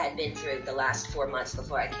what I had been through the last 4 months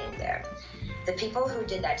before I came there. The people who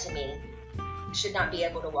did that to me should not be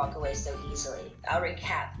able to walk away so easily. I'll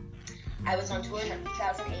recap. I was on tour in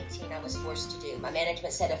 2018. I was forced to do. My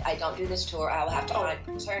management said if I don't do this tour, I will have to find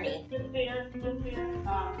an attorney. I hate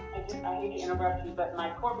to interrupt you, but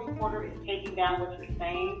my court reporter is taking down what you're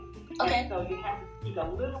saying. Okay. And so you have to speak a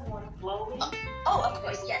little more slowly. Oh, of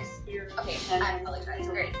course, yes. Okay, I apologize.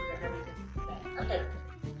 Great. Okay.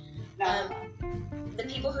 The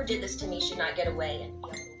people who did this to me should not get away and be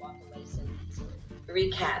able to walk away so easily.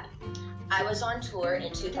 Recap. I was on tour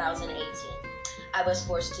in 2018. I was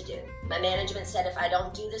forced to do. My management said if I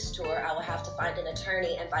don't do this tour, I will have to find an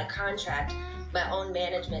attorney, and by contract, my own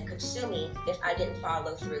management could sue me if I didn't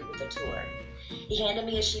follow through with the tour. He handed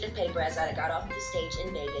me a sheet of paper as I got off the stage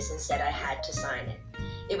in Vegas and said I had to sign it.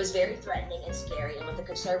 It was very threatening and scary, and with the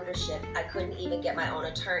conservatorship, I couldn't even get my own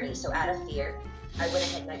attorney, so out of fear, I went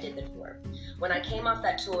ahead and I did the tour. When I came off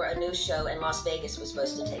that tour, a new show in Las Vegas was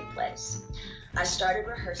supposed to take place. I started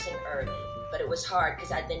rehearsing early, but it was hard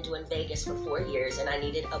because I'd been doing Vegas for 4 years and I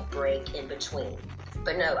needed a break in between.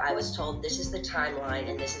 But no, I was told this is the timeline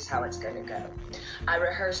and this is how it's going to go. I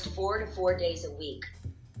rehearsed 4 to 4 days a week,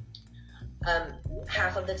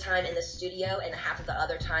 half of the time in the studio and half of the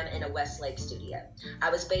other time in a Westlake studio. I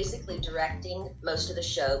was basically directing most of the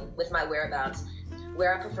show with my whereabouts,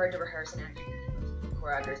 where I preferred to rehearse and actually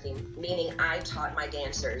choreography, meaning I taught my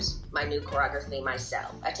dancers my new choreography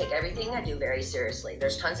myself. I take everything I do very seriously.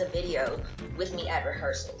 There's tons of video with me at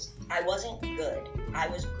rehearsals. I wasn't good. I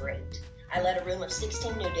was great. I led a room of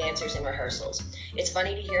 16 new dancers in rehearsals. It's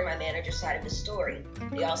funny to hear my manager's side of the story.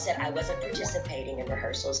 They all said I wasn't participating in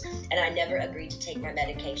rehearsals and I never agreed to take my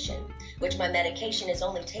medication, which my medication is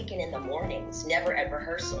only taken in the mornings, never at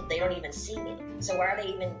rehearsal. They don't even see me. So why are they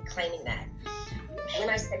even claiming that? When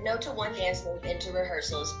I said no to one dance move into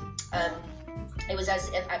rehearsals, it was as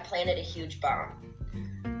if I planted a huge bomb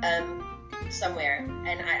somewhere,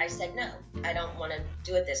 and I said no, I don't want to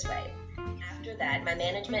do it this way. After that, my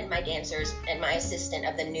management, my dancers, and my assistant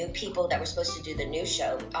of the new people that were supposed to do the new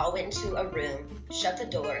show all went into a room, shut the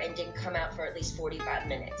door, and didn't come out for at least 45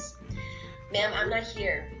 minutes. Ma'am, I'm not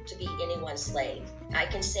here to be anyone's slave. I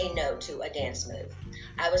can say no to a dance move.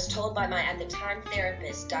 I was told by my, at the time,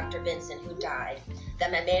 therapist, Dr. Vincent, who died,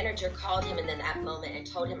 that my manager called him in that moment and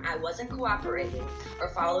told him I wasn't cooperating or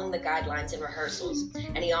following the guidelines in rehearsals.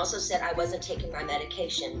 And he also said I wasn't taking my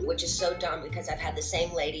medication, which is so dumb because I've had the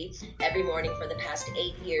same lady every morning for the past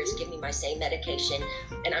 8 years give me my same medication,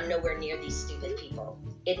 and I'm nowhere near these stupid people.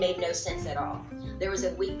 It made no sense at all. There was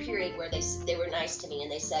a week period where they were nice to me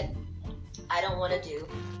and they said, I don't want to do,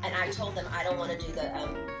 and I told them I don't want to do the,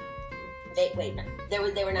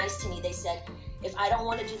 they were nice to me. They said, if I don't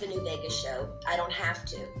want to do the new Vegas show, I don't have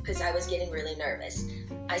to, because I was getting really nervous.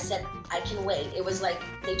 I said, I can wait. It was like,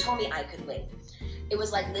 they told me I could wait. It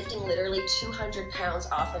was like lifting literally 200 pounds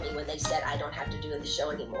off of me when they said I don't have to do the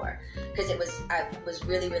show anymore, because I was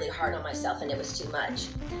really, really hard on myself and it was too much.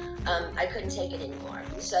 I couldn't take it anymore.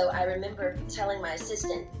 So I remember telling my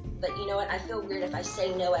assistant, but you know what, I feel weird if I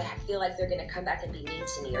say no. I feel like they're going to come back and be mean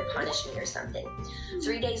to me or punish me or something.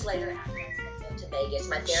 3 days later, after I said no to Vegas,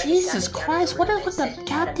 my therapist Jesus Christ, what is with the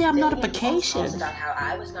goddamn notifications? About how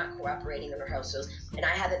I was not cooperating in rehearsals and I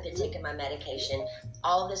haven't been taking my medication.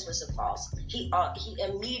 All of this was false. He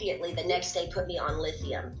immediately the next day put me on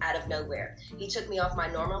lithium out of nowhere. He took me off my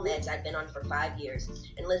normal meds I'd been on for 5 years.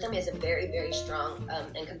 And lithium is a very, very strong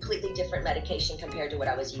and completely different medication compared to what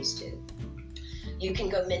I was used to. You can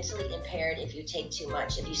go mentally impaired if you take too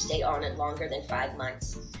much, if you stay on it longer than 5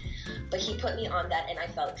 months. But he put me on that and I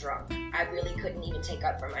felt drunk. I really couldn't even take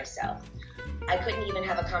up for myself. I couldn't even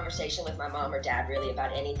have a conversation with my mom or dad really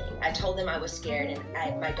about anything. I told them I was scared and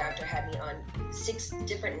my doctor had me on 6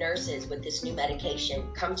 different nurses with this new medication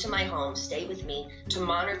come to my home, stay with me, to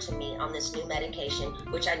monitor me on this new medication,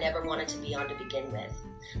 which I never wanted to be on to begin with.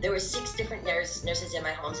 There were 6 different nurses in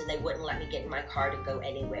my homes and they wouldn't let me get in my car to go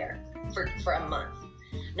anywhere for a month.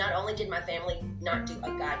 Not only did my family not do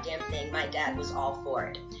a goddamn thing, my dad was all for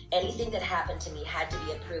it. Anything that happened to me had to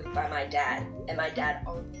be approved by my dad, and my dad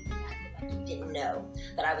only had to let didn't know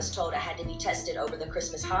that I was told I had to be tested over the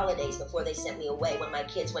Christmas holidays before they sent me away when my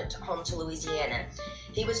kids went home to Louisiana.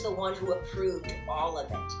 He was the one who approved all of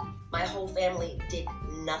it. My whole family did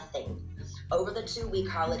nothing. Over the 2-week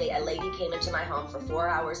holiday, a lady came into my home for 4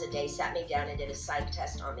 hours a day, sat me down and did a psych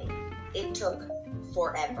test on me. It took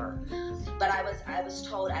forever. But I was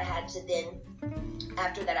told I had to then,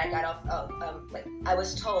 after that I got off, I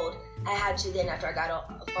was told I had to then, after I got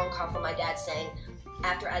a phone call from my dad saying,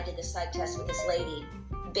 after I did the psych test with this lady,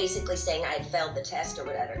 basically saying I had failed the test or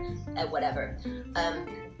whatever.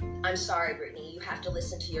 I'm sorry, Brittany, you have to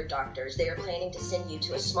listen to your doctors. They are planning to send you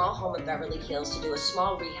to a small home in Beverly Hills to do a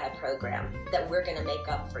small rehab program that we're going to make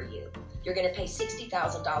up for you. You're going to pay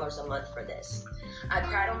 $60,000 a month for this. I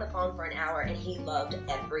cried on the phone for an hour, and he loved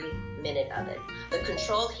every minute of it. The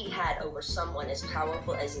control he had over someone as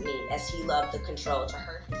powerful as me, as he loved the control to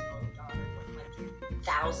hurt his own daughter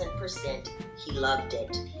 1,000%, he loved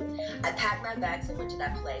it. I packed my bags and went to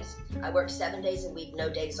that place. I worked 7 days a week, no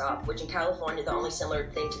days off, which in California, the only similar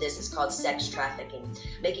thing to this is called sex trafficking.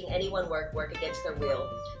 Making anyone work against their will,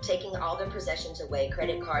 taking all their possessions away,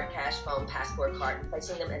 credit card, cash, phone, passport card, and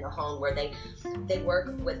placing them in a home where they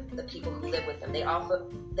work with the people who live with them. They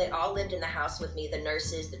all lived in the house with me, the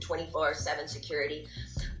nurses, the 24/7 security.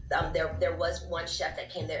 There was one chef that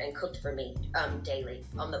came there and cooked for me daily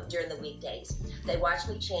during the weekdays. They watched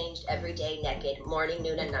me change every day naked, morning,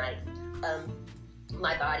 noon, and night.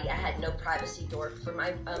 My body, I had no privacy door for my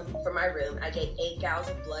room. I gave 8 gallons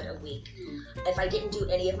of blood a week. If I didn't do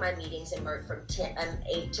any of my meetings and work from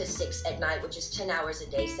 8 to 6 at night, which is 10 hours a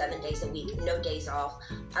day, 7 days a week, no days off,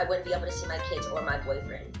 I wouldn't be able to see my kids or my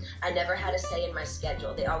boyfriend. I never had a say in my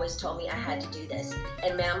schedule. They always told me I had to do this.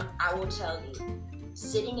 And ma'am, I will tell you,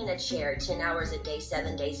 sitting in a chair 10 hours a day,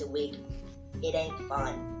 7 days a week, it ain't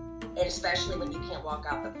fun. And especially when you can't walk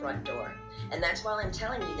out the front door. And that's why I'm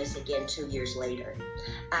telling you this again 2 years later.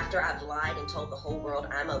 After I've lied and told the whole world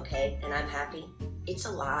I'm okay and I'm happy, it's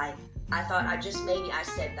a lie. I thought maybe I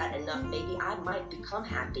said that enough. Maybe I might become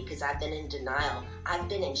happy because I've been in denial. I've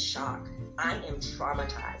been in shock. I am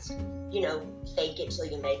traumatized. Fake it till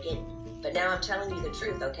you make it. But now I'm telling you the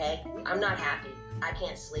truth, okay? I'm not happy. I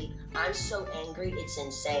can't sleep. I'm so angry, it's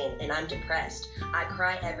insane, and I'm depressed. I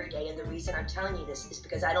cry every day, and the reason I'm telling you this is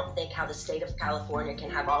because I don't think how the state of California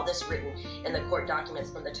can have all this written in the court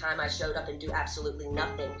documents from the time I showed up and do absolutely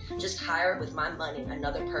nothing. Just hire with my money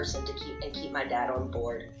another person to keep my dad on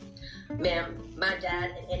board. Ma'am, my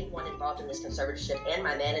dad and anyone involved in this conservatorship and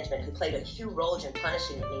my management who played a huge role in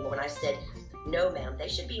punishing me when I said, no, ma'am, they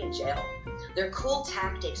should be in jail. They're cool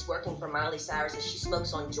tactics working for Miley Cyrus as she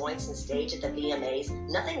smokes on joints on stage at the VMAs.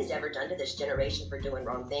 Nothing is ever done to this generation for doing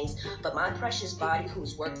wrong things, but my precious body,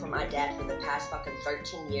 who's worked for my dad for the past fucking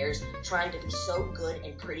 13 years, trying to be so good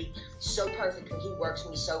and pretty, so perfect, when he works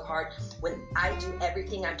me so hard, when I do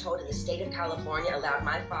everything I'm told in the state of California, allowed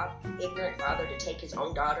my ignorant father to take his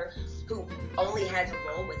own daughter, who only had to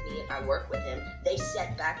roll with me if I work with him. They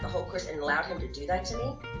set back the whole course and allowed him to do that to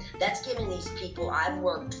me. That's giving these people I've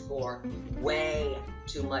worked for way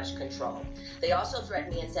too much control. They also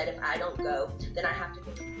threatened me and said if I don't go, then I have to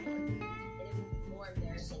go to court. And it would be more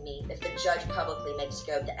embarrassing me if the judge publicly makes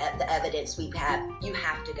you go the evidence we have. You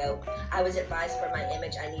have to go. I was advised for my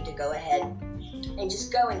image, I need to go ahead and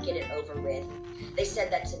just go and get it over with. They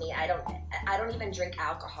said that to me. I don't even drink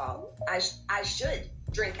alcohol. I should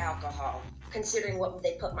drink alcohol, considering what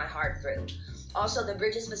they put my heart through. Also, the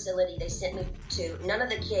Bridges facility they sent me to, none of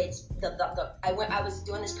the kids, I was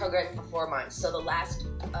doing this program for 4 months, so the last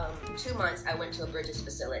 2 months I went to a Bridges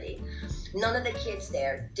facility. None of the kids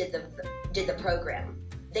there did the program.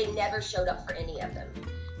 They never showed up for any of them.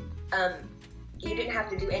 You didn't have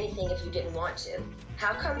to do anything if you didn't want to.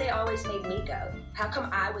 How come they always made me go? How come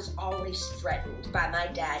I was always threatened by my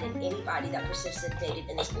dad and anybody that participated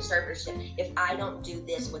in this conservatorship? If I don't do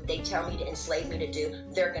this, what they tell me to enslave me to do,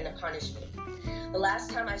 they're going to punish me. The last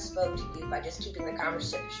time I spoke to you, by just keeping the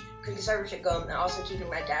conservatorship going and also keeping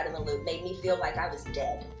my dad in the loop, made me feel like I was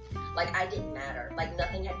dead. Like I didn't matter. Like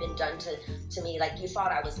nothing had been done to me. Like you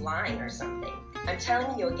thought I was lying or something. I'm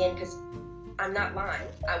telling you again because I'm not lying.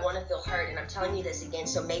 I want to feel heard, and I'm telling you this again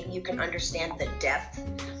so maybe you can understand the depth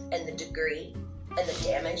and the degree and the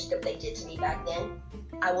damage that they did to me back then.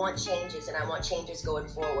 I want changes, and I want changes going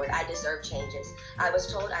forward. I deserve changes. I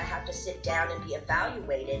was told I have to sit down and be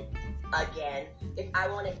evaluated again if I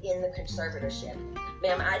want to end the conservatorship.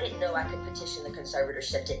 Ma'am, I didn't know I could petition the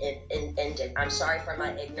conservatorship to end it. I'm sorry for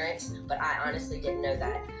my ignorance, but I honestly didn't know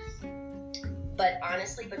that. But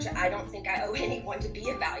honestly, I don't think I owe anyone to be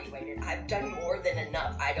evaluated. I've done more than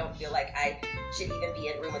enough. I don't feel like I should even be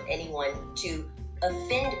in a room with anyone to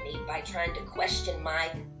offend me by trying to question my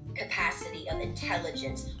capacity of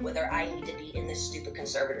intelligence whether I need to be in this stupid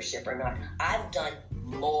conservatorship or not. I've done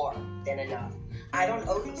more than enough. I don't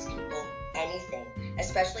owe these people anything,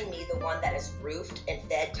 especially me, the one that has roofed and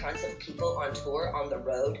fed tons of people on tour on the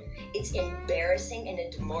road. It's embarrassing and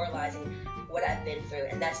demoralizing what I've been through,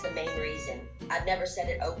 and that's the main reason. I've never said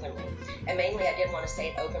it openly, and mainly I didn't want to say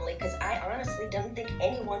it openly because I honestly don't think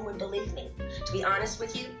anyone would believe me. To be honest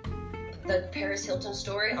with you, the Paris Hilton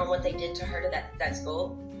story on what they did to her to that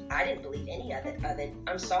school, I didn't believe any of it.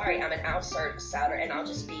 I'm sorry, I'm an outsider, and I'll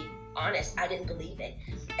just be honest, I didn't believe it.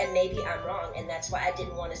 And maybe I'm wrong, and that's why I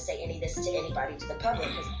didn't want to say any of this to anybody, to the public,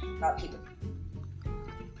 because I thought people...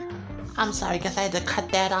 I'm sorry, guess I had to cut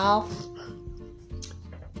that off.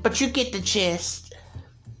 But you get the gist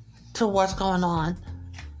to what's going on.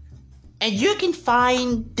 And you can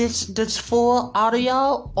find this full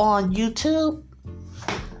audio on YouTube.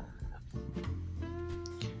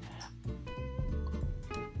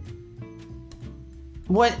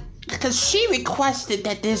 Because she requested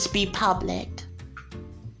that this be public.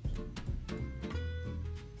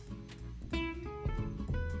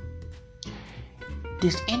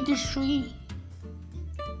 This industry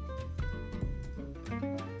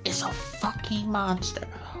is a fucking monster.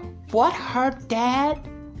 Fuck her dad.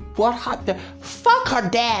 Fuck her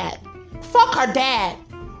dad.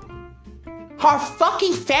 Her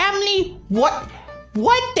fucking family. What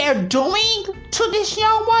they're doing to this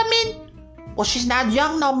young woman. Well, she's not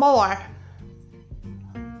young no more.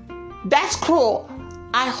 That's cruel.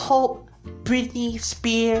 I hope Britney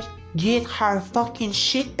Spears get her fucking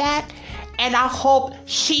shit back. And I hope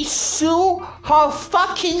she sue her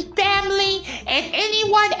fucking family and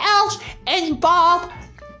anyone else involved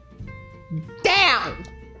down.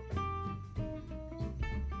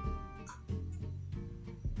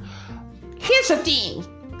 Here's the thing.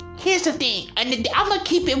 And I'm gonna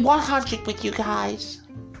keep it 100 with you guys.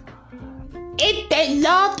 If they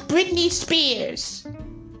loved Britney Spears,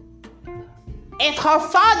 if her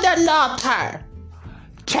father loved her,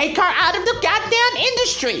 take her out of the goddamn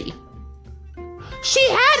industry. She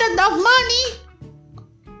had enough money.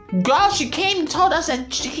 Girl, she came and told us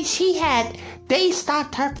that they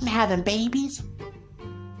stopped her from having babies.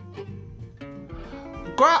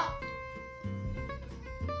 Girl.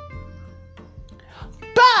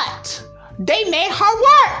 But they made her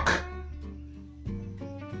work.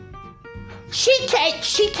 She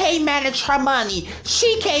can't manage her money.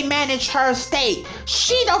 She can't manage her estate.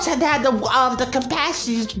 She doesn't have the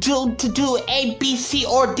capacity to do A, B, C,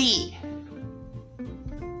 or D.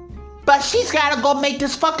 But she's gotta go make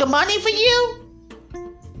this fucking money for you?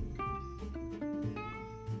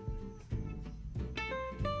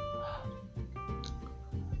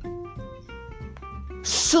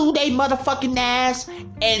 Sue they motherfucking ass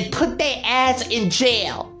and put their ass in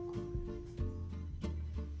jail.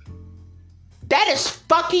 That is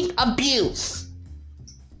fucking abuse.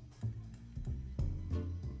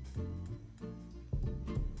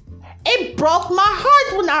 It broke my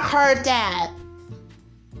heart when I heard that.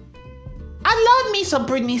 I love me some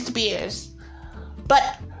Britney Spears.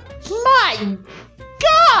 But my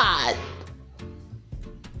God.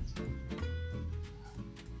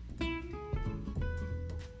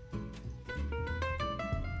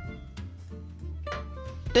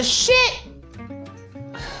 The shit.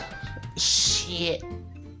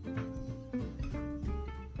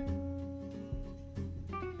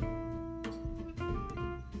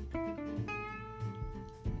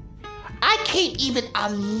 I can't even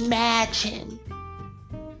imagine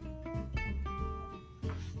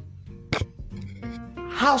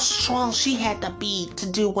how strong she had to be to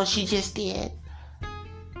do what she just did.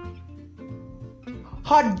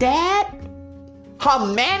 Her dad,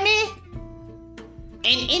 her mammy,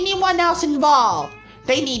 and anyone else involved,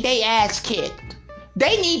 they need their ass kicked.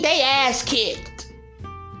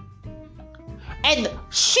 And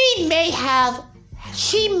she may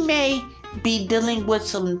be dealing with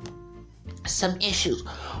some issues.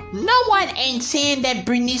 No one ain't saying that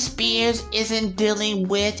Britney Spears isn't dealing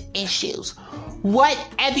with issues. What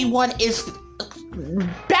everyone is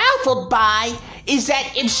baffled by is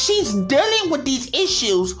that if she's dealing with these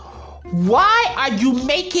issues, why are you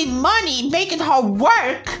making her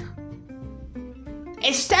work,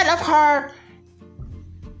 instead of her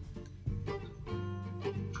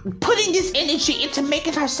putting this energy into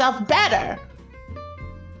making herself better?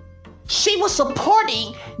 She was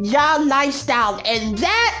supporting y'all lifestyle, and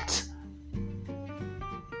that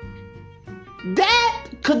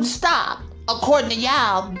couldn't stop. According to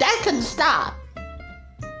y'all, that couldn't stop.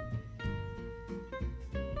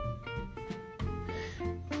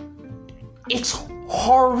 It's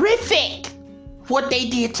horrific what they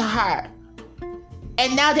did to her.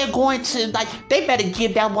 And now they're going to, like, they better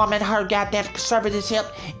give that woman her goddamn conservatorship,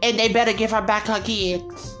 and they better give her back her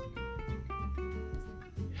kids.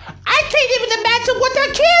 I can't even imagine what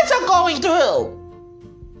their kids are going through.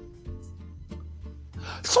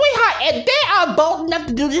 Sweetheart, if they are bold enough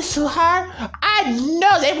to do this to her, I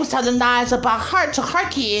know they was telling lies about her to her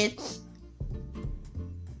kids.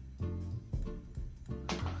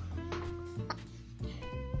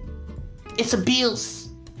 It's abuse.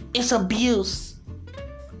 It's abuse.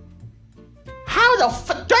 How the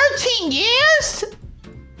 13 years?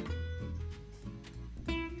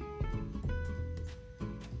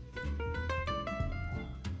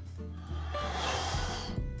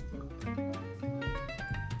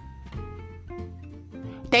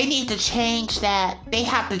 They need to change that. They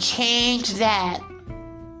have to change that.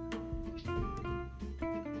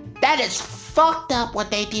 That is fucked up what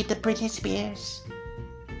they did to Britney Spears.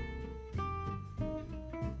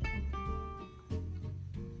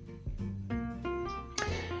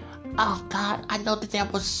 Oh God, I know that there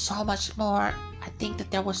was so much more. I think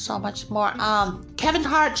that there was so much more. Kevin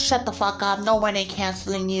Hart, shut the fuck up. No one ain't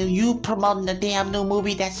canceling you. You promoting a damn new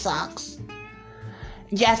movie that sucks.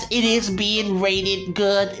 Yes, it is being rated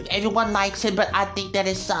good. Everyone likes it, but I think that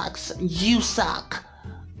it sucks. You suck.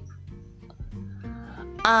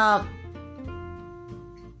 God,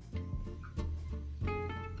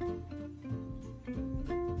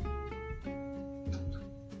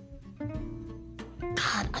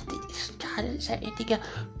 I think, God, is there anything else?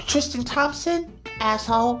 Tristan Thompson,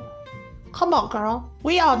 asshole. Come on, girl.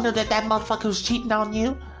 We all knew that motherfucker was cheating on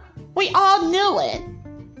you. We all knew it.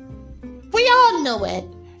 We all knew it.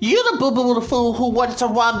 You the boo-boo little fool who wanted to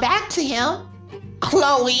run back to him,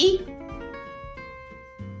 Chloe.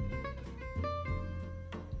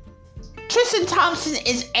 Tristan Thompson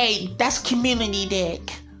is that's community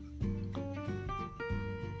dick.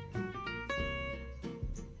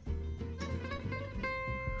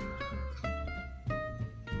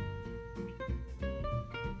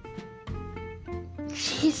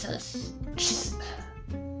 Jesus.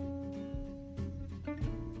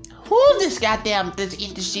 Who these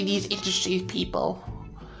industry people?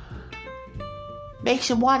 Makes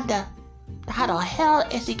you wonder how the hell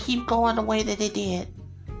is it keep going the way that it did.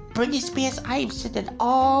 Britney Spears, I am sending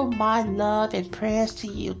all my love and prayers to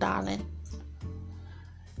you, darling.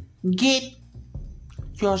 Get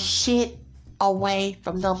your shit away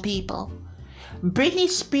from them people. Britney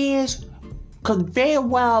Spears could very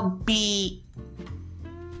well be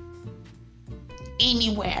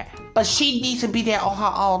anywhere, but she needs to be there on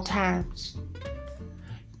her own terms.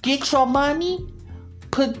 Get your money,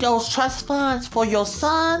 put those trust funds for your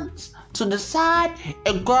sons to the side,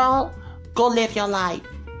 and girl, go live your life.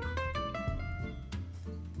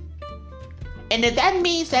 And if that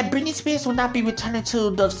means that Britney Spears will not be returning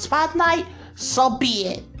to the spotlight, so be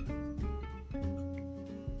it.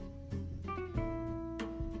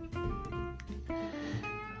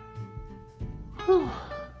 Whew.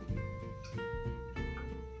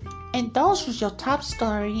 And those were your top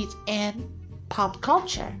stories in pop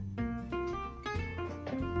culture.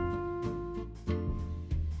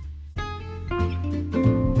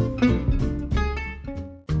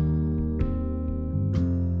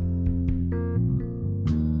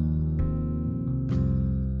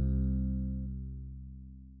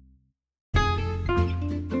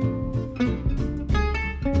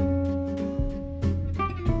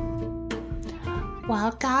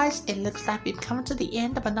 Well, guys, it looks like we've come to the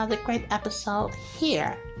end of another great episode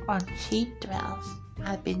here on Cheap Thrills.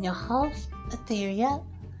 I've been your host, Etheria,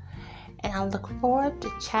 and I look forward to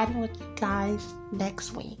chatting with you guys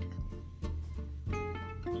next week.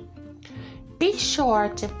 Be sure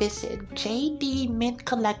to visit JD Mint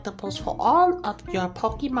Collectibles for all of your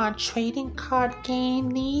Pokemon trading card game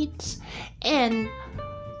needs and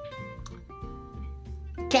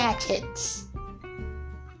gadgets.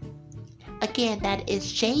 Again, that is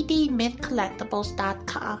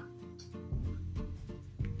jdmintcollectibles.com.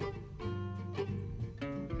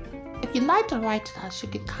 If you'd like to write to us, you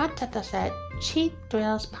can contact us at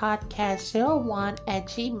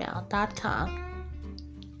cheapthrillspodcast01@gmail.com.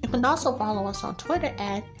 You can also follow us on Twitter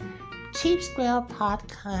at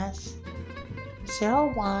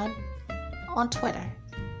cheapthrillpodcast01 on Twitter.